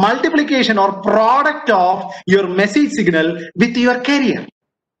but multiplication or product of your message signal with your carrier.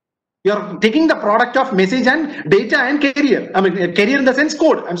 You're taking the product of message and data and carrier. I mean carrier in the sense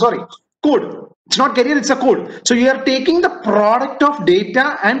code. I'm sorry. Code. It's not carrier, it's a code. So you are taking the product of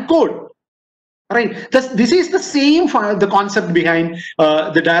data and code. Right. This is the same the concept behind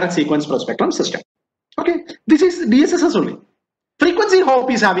the direct sequence spread spectrum system. Okay. This is DSSS only. Frequency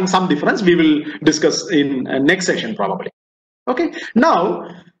hop is having some difference. We will discuss in next session probably. Okay. Now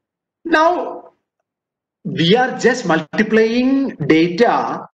we are just multiplying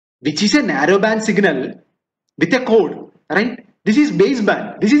data, which is a narrowband signal, with a code. Right. This is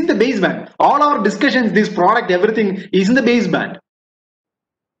baseband. This is in the baseband. All our discussions, this product, everything is in the baseband.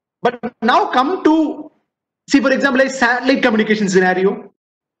 But now come to, see for example, a satellite communication scenario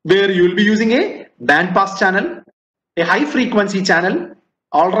where you will be using a band pass channel, a high frequency channel.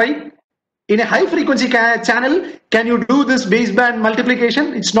 All right. In a high frequency channel, can you do this baseband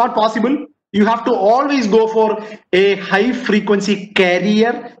multiplication? It's not possible. You have to always go for a high frequency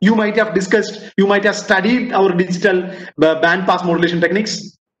carrier. You might have discussed, you might have studied our digital band pass modulation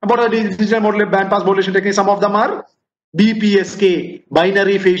techniques. About our digital band pass modulation techniques, some of them are BPSK,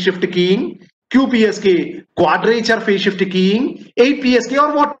 binary phase shift keying, QPSK, quadrature phase shift keying, 8PSK,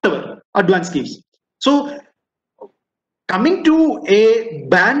 or whatever advanced keys. So coming to a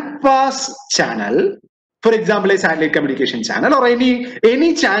band pass channel, for example, a satellite communication channel, or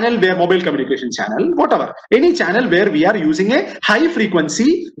any channel where mobile communication channel, whatever, any channel where we are using a high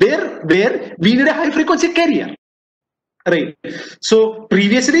frequency, where we need a high frequency carrier. Right. So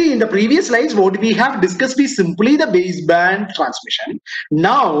previously in the previous slides, what we have discussed is simply the baseband transmission.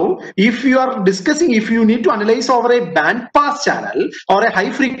 Now, if you are discussing, if you need to analyze over a band pass channel or a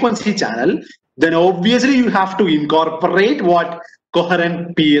high frequency channel, then obviously you have to incorporate what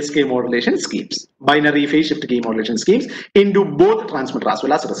coherent PSK modulation schemes, binary phase shift key modulation schemes, into both transmitter as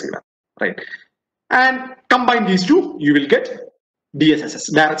well as receiver. Right. And combine these two, you will get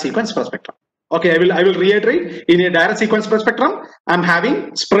DSSS, direct sequence spread spectrum. Okay, I will reiterate. In a direct sequence spread spectrum, I'm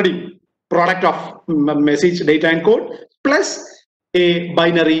having spreading, product of message, data, and code, plus a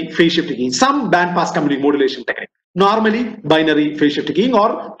binary phase shift keying, some bandpass modulation technique. Normally binary phase shift keying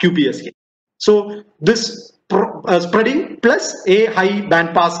or QPSK. So this spreading plus a high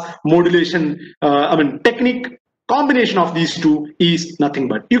bandpass modulation technique, combination of these two is nothing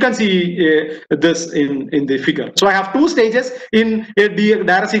but, you can see this in the figure. So I have two stages in a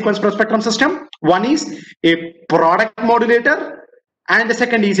direct sequence spread spectrum system. One is a product modulator and the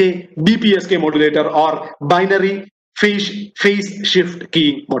second is a BPSK modulator or binary phase shift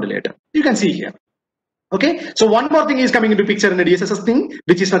keying modulator. You can see here. Okay, so one more thing is coming into picture in the DSSS thing,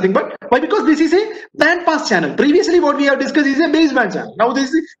 which is nothing but, why? Because this is a bandpass channel. Previously what we have discussed is a baseband channel. Now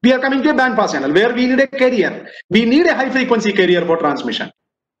we are coming to a bandpass channel where we need a carrier. We need a high frequency carrier for transmission.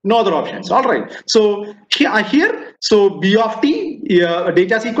 No other options. All right. So here, so B of T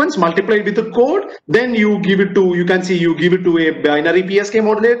data sequence multiplied with the code, then you give it to, you can see you give it to a binary PSK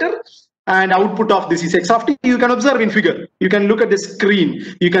modulator, and output of this is X of T. You can observe in figure. You can look at the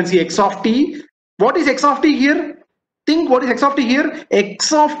screen. You can see X of T. What is X of T here? Think what is X of T here?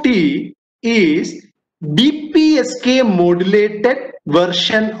 X of T is BPSK modulated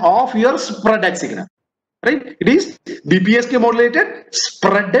version of your spreaded signal. Right? It is BPSK modulated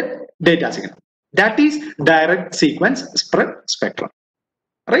spreaded data signal. That is direct sequence spread spectrum.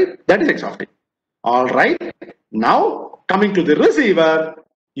 Right? That is X of T. All right. Now coming to the receiver,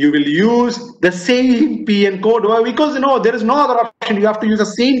 you will use the same PN code because there is no other option. You have to use the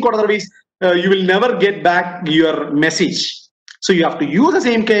same code, otherwise you will never get back your message. So you have to use the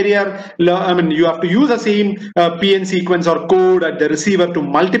same carrier. You have to use the same PN sequence or code at the receiver to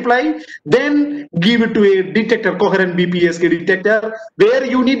multiply, then give it to a detector, coherent BPSK detector, where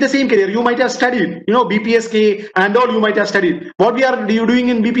you need the same carrier. You might have studied, BPSK and all. You might have studied. What we are doing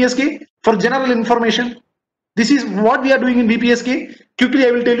in BPSK for general information. This is what we are doing in BPSK. Quickly,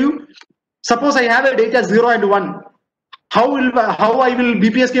 I will tell you. Suppose I have a data 0 and 1. How I will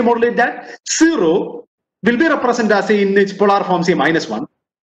BPSK modulate that? 0 will be represented as in its polar form, say -1,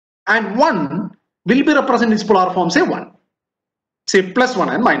 and 1 will be represented in its polar form, say 1, say +1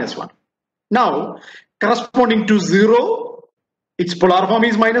 and -1. Now, corresponding to 0, its polar form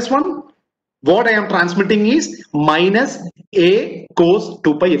is -1. What I am transmitting is minus A cos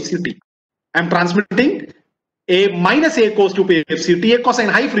 2 pi FCT. I am transmitting a minus A cos 2 pi FCT, a cosine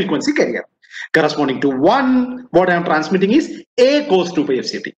high frequency carrier. Corresponding to 1, what I am transmitting is A cos 2 pi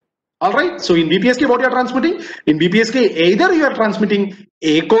FCT. All right. So in BPSK, what you are transmitting? In BPSK, either you are transmitting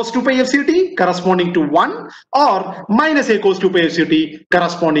A cos 2 pi FCT corresponding to 1 or minus A cos 2 pi FCT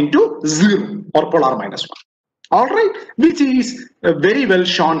corresponding to 0 or polar -1. All right. Which is very well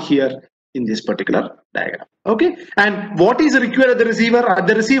shown here in this particular diagram. Okay. And what is required at the receiver? At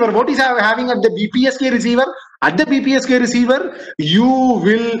the receiver, what is having at the BPSK receiver? At the BPSK receiver, you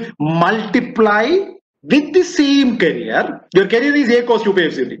will multiply with the same carrier. Your carrier is A cos 2 pi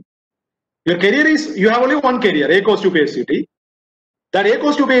FCT. Your carrier is, you have only one carrier, A cos 2 pi FCT. That A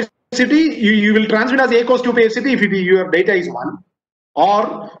cos 2 pi FCT, you will transmit as A cos 2 pi FCT if your data is 1.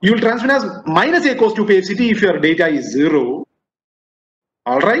 Or you will transmit as minus A cos 2 pi FCT if your data is 0.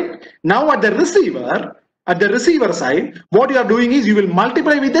 All right. Now at the receiver side, what you are doing is you will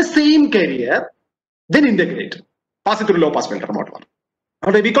multiply with the same carrier, then integrate, pass it through low pass filter, whatever.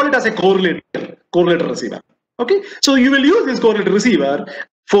 Okay, we call it as a correlator receiver. Okay, so you will use this correlator receiver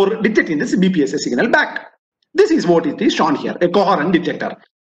for detecting this BPSK signal back. This is what it is shown here, a coherent detector.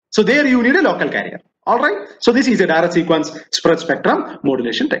 So there you need a local carrier. All right. So this is a direct sequence spread spectrum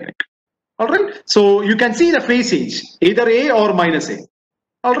modulation technique. All right. So you can see the phase change, either A or minus A.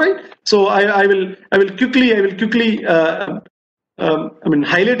 All right. So I will quickly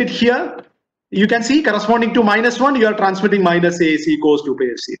highlight it here. You can see corresponding to -1, you are transmitting minus AC cos 2 pi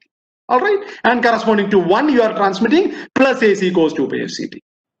FCT. All right. And corresponding to 1, you are transmitting plus AC cos 2 pi FCT.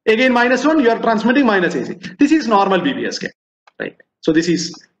 Again -1, you are transmitting minus AC. This is normal BPSK, right? So this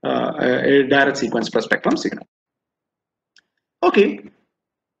is a direct sequence spread spectrum signal. Okay.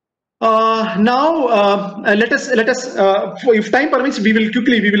 Now let us if time permits, we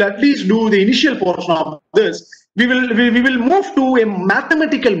will at least do the initial portion of this. We will move to a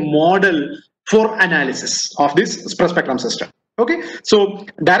mathematical model for analysis of this spread spectrum system. Okay, so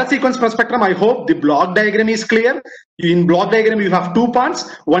direct sequence spread spectrum, I hope the block diagram is clear. In block diagram, you have two parts.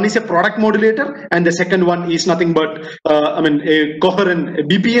 One is a product modulator, and the second one is nothing but a coherent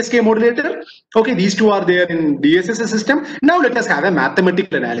BPSK modulator. Okay, these two are there in DSSS system. Now let us have a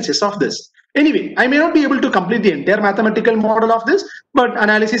mathematical analysis of this. Anyway, I may not be able to complete the entire mathematical model of this, but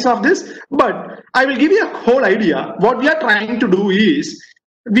analysis of this, but I will give you a whole idea. What we are trying to do is,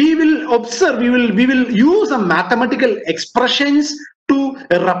 we will observe, we will use some mathematical expressions to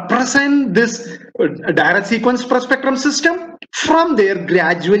represent this direct sequence spread spectrum system. From there,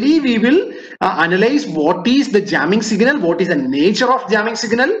 gradually we will analyze what is the jamming signal, what is the nature of jamming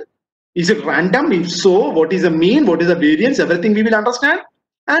signal. Is it random? If so, what is the mean, what is the variance, everything we will understand.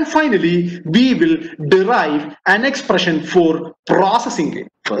 And finally, we will derive an expression for processing gain.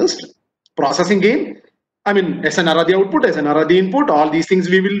 First, processing gain. I mean, SNR are the output, SNR are the input, all these things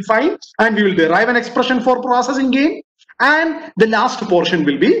we will find, and we will derive an expression for processing gain. And the last portion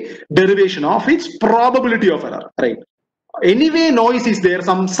will be derivation of its probability of error, right? Anyway, noise is there,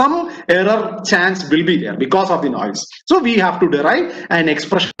 some error chance will be there because of the noise. So we have to derive an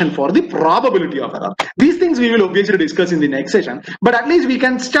expression for the probability of error. These things we will obviously discuss in the next session, but at least we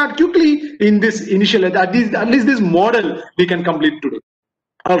can start quickly in this initial, at least this model we can complete today.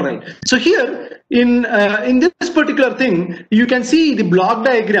 All right. So here in this particular thing, you can see the block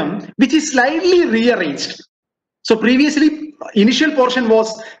diagram, which is slightly rearranged. So previously, initial portion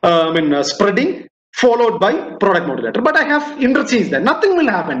was spreading, followed by product modulator, but I have interchanged that. Nothing will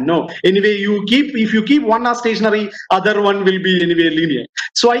happen. No. Anyway, if you keep one as stationary, other one will be anyway linear.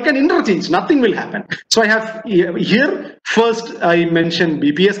 So I can interchange. Nothing will happen. So I have here first I mentioned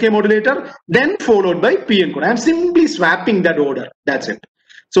BPSK modulator, then followed by P encode. I am simply swapping that order. That's it.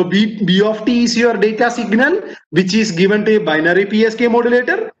 So B of t is your data signal, which is given to a binary PSK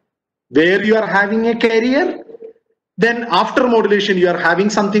modulator, where you are having a carrier. Then after modulation, you are having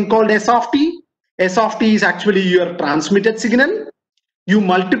something called S of t. S of t is actually your transmitted signal. You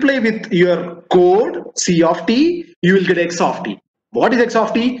multiply with your code C of t, you will get X of t. What is X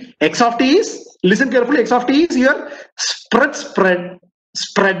of t? X of t is, listen carefully, X of t is your spreaded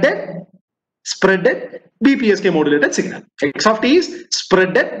BPSK modulated signal. X of t is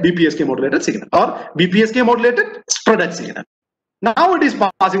spreaded BPSK modulated signal, or BPSK modulated spreaded signal. Now it is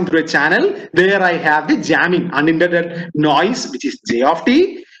passing through a channel where I have the jamming unintended noise, which is J of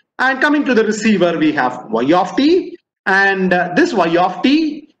t. And coming to the receiver, we have Y of t, and this Y of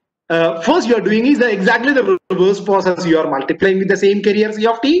t, first you are doing is exactly the reverse process. You are multiplying with the same carrier C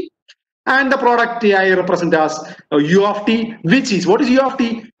of t, and the product I represent as U of t, which is, what is U of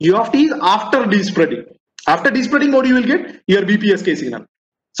t? U of t is after despreading. After despreading, what you will get? Your BPSK signal.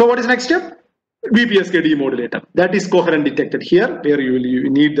 So what is next step? BPSK demodulator. That is coherent detected here, where you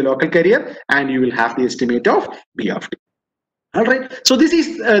need the local carrier, and you will have the estimate of B of t. All right. So this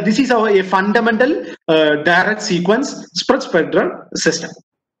is a fundamental direct sequence spread spectrum system.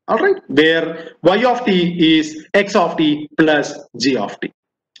 All right, where Y of t is X of t plus G of t.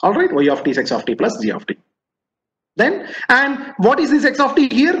 All right, Y of t is X of t plus G of t. Then, and what is this X of t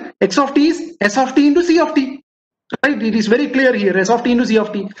here? X of t is S of t into C of t. Right, it is very clear here, S of t into C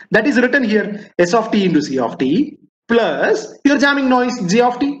of t. That is written here, S of t into C of t plus your jamming noise J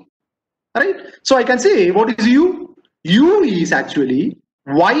of t. Right. So I can say, what is U? U is actually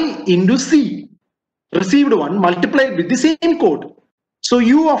Y into C, received one multiplied with the same code. So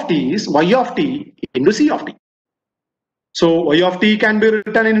U of t is Y of t into C of t. So Y of t can be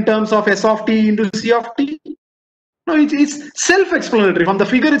written in terms of S of t into C of t. No, it's self-explanatory. From the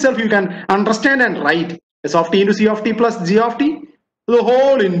figure itself, you can understand and write S of t into C of t plus G of t, the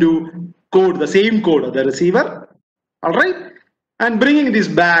whole into code, the same code of the receiver. All right, and bringing this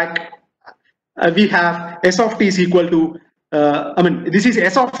back, we have S of t is equal to, this is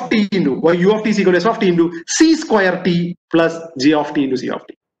S of t into, or U of t is equal to S of t into C square t plus J of t into C of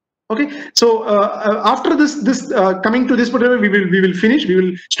t. Okay, so after this coming to this particular, we will finish. We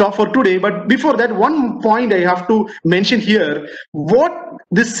will stop for today. But before that, one point I have to mention here: what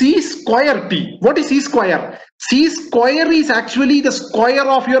the C square t? What is C square? C square is actually the square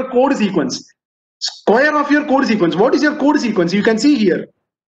of your code sequence. Square of your code sequence. What is your code sequence? You can see here.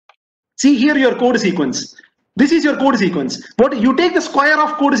 See here your code sequence. This is your code sequence. What you take the square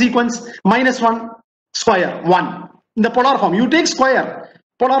of code sequence -1 square 1 in the polar form. You take square.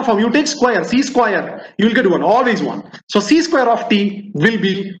 Polar form, you take square, C square, you will get 1, always 1. So C square of t will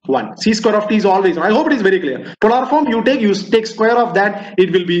be 1. C square of t is always 1. I hope it is very clear. Polar form, you take square of that,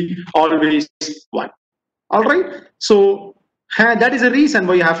 it will be always 1. All right. So that is the reason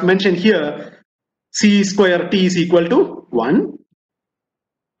why I have mentioned here C square t is equal to 1.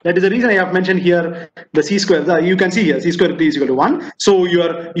 That is the reason I have mentioned here the C square. You can see here C square t is equal to 1. So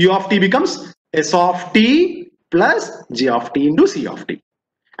your U of t becomes S of t plus J of t into C of t.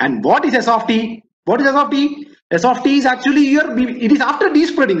 And what is S of t? What is S of t? S of t is actually your, it is after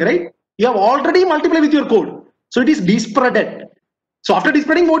despreading, right? You have already multiplied with your code. So it is despreaded. So after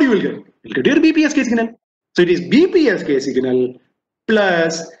despreading, what you will get? You'll get your BPSK signal. So it is BPSK signal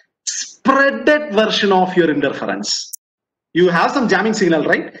plus spreaded version of your interference. You have some jamming signal,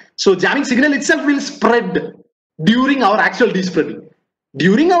 right? So jamming signal itself will spread during our actual despreading.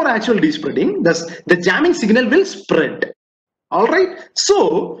 During our actual despreading, the jamming signal will spread. All right.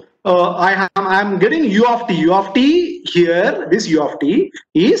 So I am getting U of t. U of t here. This U of t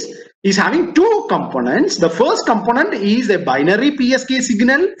is having two components. The first component is a binary PSK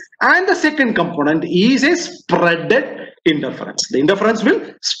signal, and the second component is a spreaded interference. The interference will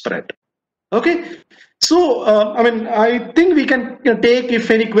spread. Okay. So I think we can take,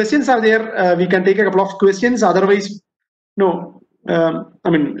 if any questions are there, we can take a couple of questions. Otherwise, no.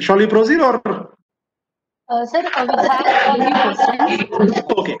 Shall we proceed or? Sir, we have a few questions.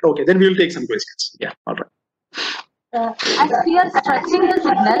 Okay. Then we will take some questions. Yeah. All right. As we are stretching the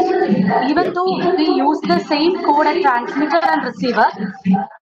signal, even though we use the same code at transmitter and receiver,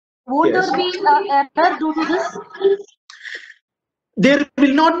 won't there be an error due to this? There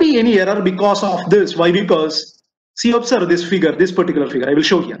will not be any error because of this. Why? Because, see, observe this figure, this particular figure. I will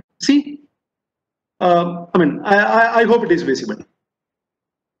show here. See, I hope it is visible.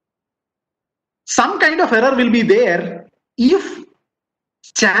 Some kind of error will be there if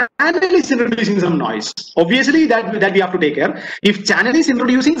channel is introducing some noise. Obviously, that we have to take care. If channel is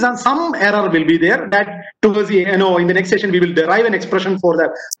introducing some error will be there. That towards the in the next session we will derive an expression for the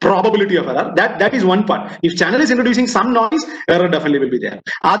probability of error. That is one part. If channel is introducing some noise, error definitely will be there.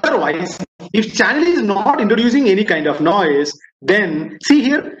 Otherwise, if channel is not introducing any kind of noise, then see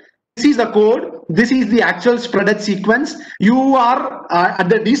here. This is the code. This is the actual spreaded sequence. You are at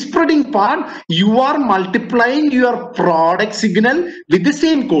the despreading part. You are multiplying your product signal with the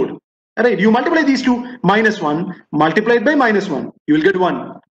same code. Right? You multiply these two. -1 multiplied by -1. You will get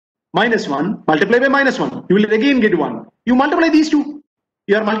 1. -1 multiplied by -1. You will again get 1. You multiply these two.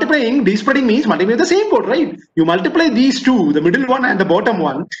 You are multiplying. Despreading means multiplying the same code, right? You multiply these two, the middle one and the bottom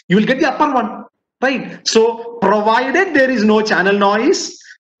one. You will get the upper one, right? So provided there is no channel noise,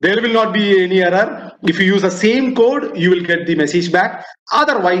 there will not be any error. If you use the same code, you will get the message back.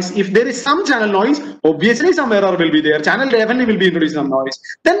 Otherwise, if there is some channel noise, obviously some error will be there. Channel definitely will be introducing some noise.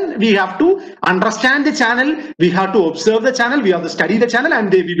 Then we have to understand the channel. We have to observe the channel. We have to study the channel,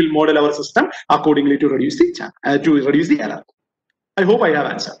 and then we will model our system accordingly to reduce the error. I hope I have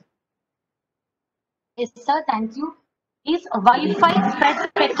answered. Yes, sir. Thank you. Is Wi-Fi spread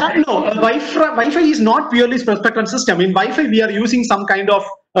spectrum? No, Wi-Fi is not purely spread spectrum system. In Wi-Fi, we are using some kind of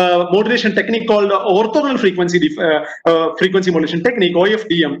modulation technique called orthogonal frequency modulation technique,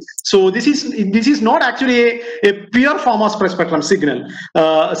 OFDM. So this is not actually a pure form of spread spectrum signal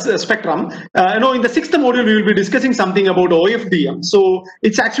spectrum. In the 6th module we will be discussing something about OFDM. So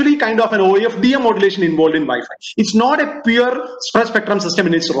it's actually kind of an OFDM modulation involved in Wi-Fi. It's not a pure spread spectrum system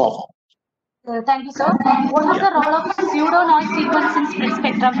in its raw form. Thank you, sir. What is the role of pseudo noise sequence in spread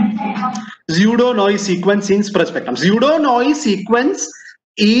spectrum? Pseudo noise sequence in spread spectrum. Pseudo noise sequence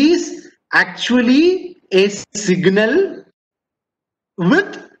is actually a signal with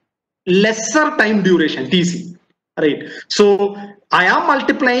lesser time duration, TC. Right. So I am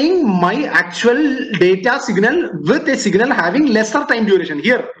multiplying my actual data signal with a signal having lesser time duration.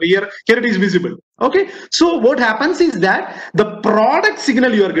 Here it is visible. Okay. So what happens is that the product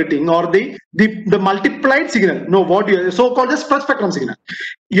signal you are getting, or the multiplied signal, what you so-called the spread spectrum signal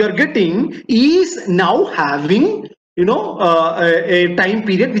you are getting is now having a time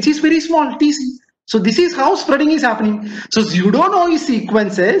period which is very small, TC. So this is how spreading is happening. So pseudo noise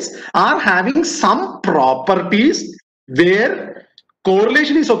sequences are having some properties where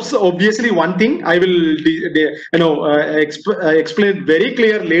correlation is obviously one thing. I will explain very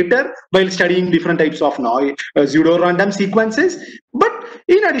clear later while studying different types of noise pseudo random sequences. But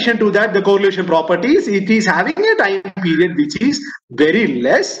in addition to that, the correlation properties, it is having a time period which is very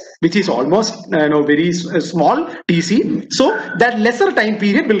less, which is almost very small, TC. So that lesser time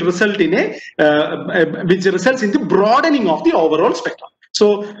period will result in which results in the broadening of the overall spectrum.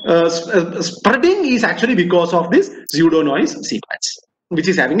 So spreading is actually because of this pseudo noise sequence, which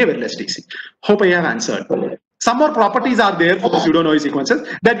is having a very less TC. Hope I have answered. Some more properties are there for the pseudo noise sequences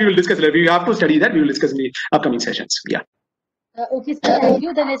that we will discuss later. We have to study that. We will discuss in the upcoming sessions. Yeah. Okay, sir. Thank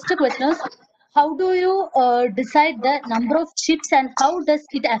you. The next question is, how do you decide the number of chips and how does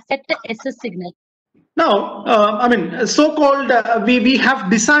it affect the SS signal? Now, so-called we have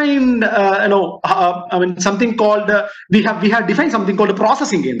designed something called we have defined something called a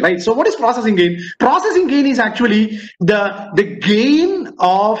processing gain, right? So what is processing gain? Processing gain is actually the gain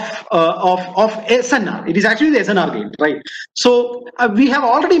of SNR. It is actually the SNR gain, right? So we have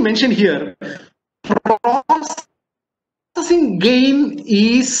already mentioned here processing processing gain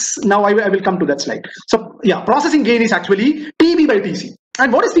is, now I will come to that slide. So yeah, processing gain is actually TB by TC.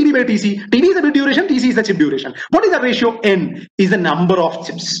 And what is TB by TC? TB is the bit duration, TC is the chip duration. What is the ratio? N is the number of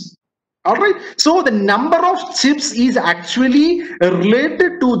chips. All right. So the number of chips is actually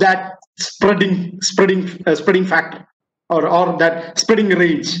related to that spreading factor or that spreading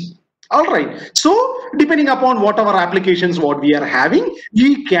range. All right. So depending upon whatever applications what we are having,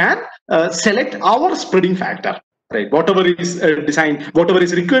 we can select our spreading factor. Right, whatever is designed, whatever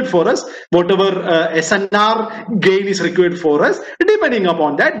is required for us, whatever SNR gain is required for us, depending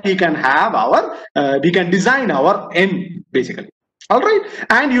upon that, we can have our, we can design our N basically. All right,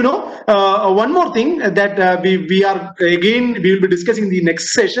 and you know, one more thing that we will be discussing in the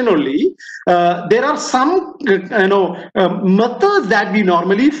next session only. There are some methods that we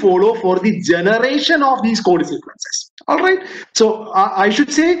normally follow for the generation of these code sequences. All right, so I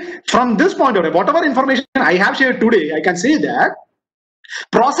should say from this point of view, whatever information I have shared today, I can say that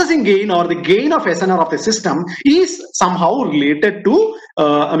processing gain or the gain of SNR of the system is somehow related to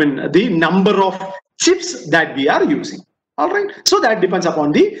the number of chips that we are using. All right, so that depends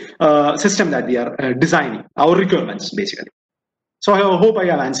upon the system that we are designing, our requirements basically. So I hope I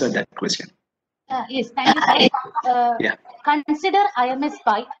have answered that question. Yes, thank you, sir. Yeah. Consider IMS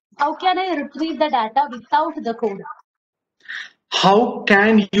pipe. How can I retrieve the data without the code? How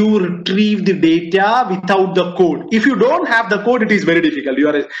can you retrieve the data without the code? If you don't have the code, it is very difficult.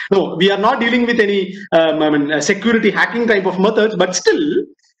 We are not dealing with any security hacking type of methods, but still,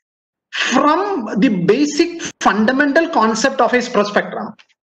 from the basic fundamental concept of a spread spectrum,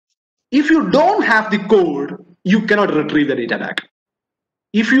 if you don't have the code, you cannot retrieve the data back.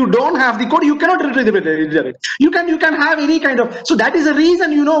 If you don't have the code, you cannot retrieve the data back. You can have any kind of, so that is the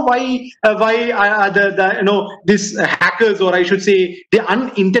reason, you know, why these hackers, or I should say the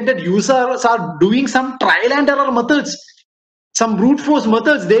unintended users, are doing some trial and error methods, some brute force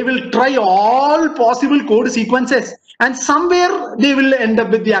methods. They will try all possible code sequences, and somewhere they will end up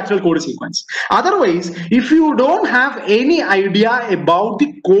with the actual code sequence. Otherwise, if you don't have any idea about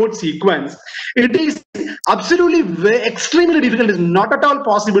the code sequence, it is absolutely extremely difficult. It is not at all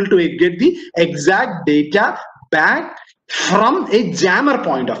possible to get the exact data back from a jammer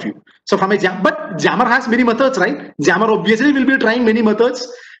point of view. So from a but jammer has many methods, right? Jammer obviously will be trying many methods.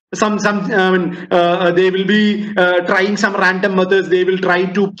 They will be trying some random methods. They will try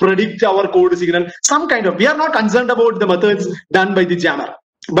to predict our code signal, some kind of, we are not concerned about the methods done by the jammer.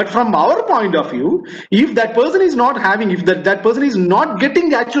 But from our point of view, if that person is not having, if that person is not getting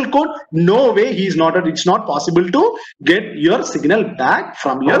the actual code, no way it's not possible to get your signal back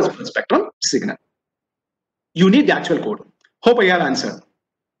from your spectrum signal. You need the actual code. Hope I have answered.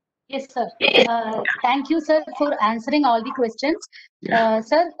 Yes, sir. Thank you, sir, for answering all the questions.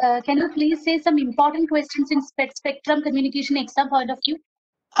 Sir, can you please say some important questions in spectrum communication exam point of view?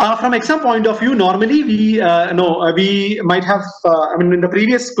 From exam point of view, normally we might have, in the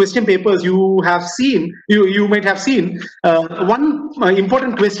previous question papers you have seen, you might have seen one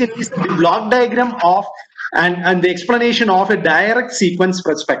important question is the block diagram of and the explanation of a direct sequence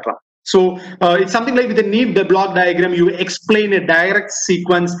spread spectrum. So it's something like with the block diagram, you explain a direct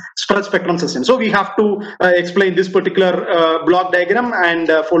sequence spread spectrum system. So we have to explain this particular block diagram and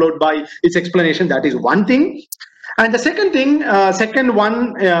followed by its explanation. That is one thing. And the second thing, that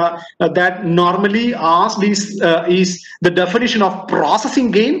normally asked is the definition of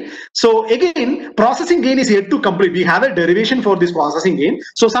processing gain. So again, processing gain is yet to complete. We have a derivation for this processing gain.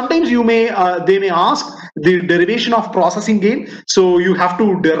 So sometimes they may ask the derivation of processing gain. So you have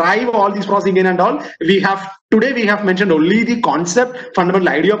to derive all these processing gain and all. Today we have mentioned only the concept, fundamental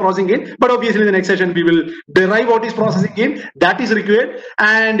idea of processing gain, but obviously in the next session we will derive what is processing gain, that is required,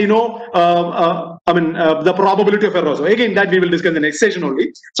 and the probability of error. So again, that we will discuss in the next session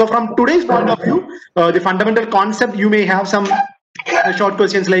only. So from today's point of view, the fundamental concept, you may have some short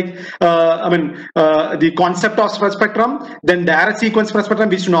questions like the concept of spread spectrum, then direct sequence spread spectrum,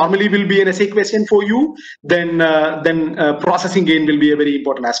 which normally will be an essay question for you, then processing gain will be a very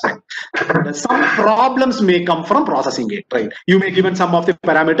important aspect. Some problems may come from processing gain, right? You may given some of the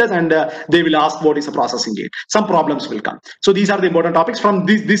parameters and they will ask what is a processing gain. Some problems will come. So these are the important topics from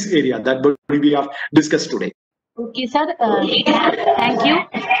this area that we have discussed today. Okay, sir. Thank you.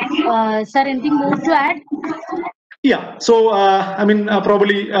 Sir, anything more to add? Yeah, so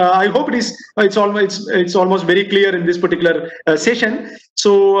probably I hope it's almost very clear in this particular session.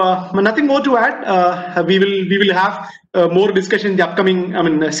 So nothing more to add. We will have more discussion in the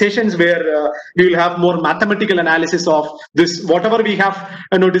upcoming sessions where we will have more mathematical analysis of this. Whatever we have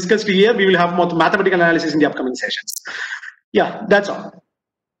discussed here, we will have more mathematical analysis in the upcoming sessions. Yeah, that's all.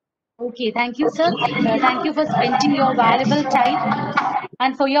 Okay, thank you, sir. Thank you for spending your valuable time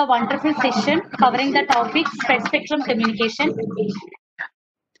and for your wonderful session covering the topic spread spectrum communication.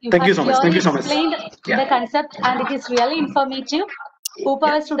 Thank you Have so much. Thank clearly you so much. explained the concept and it is really informative. Hope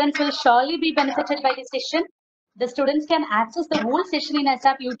our students will surely be benefited by this session. The students can access the whole session in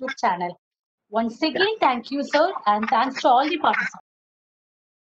ASAP YouTube channel. Once again, thank you, sir, and thanks to all the participants.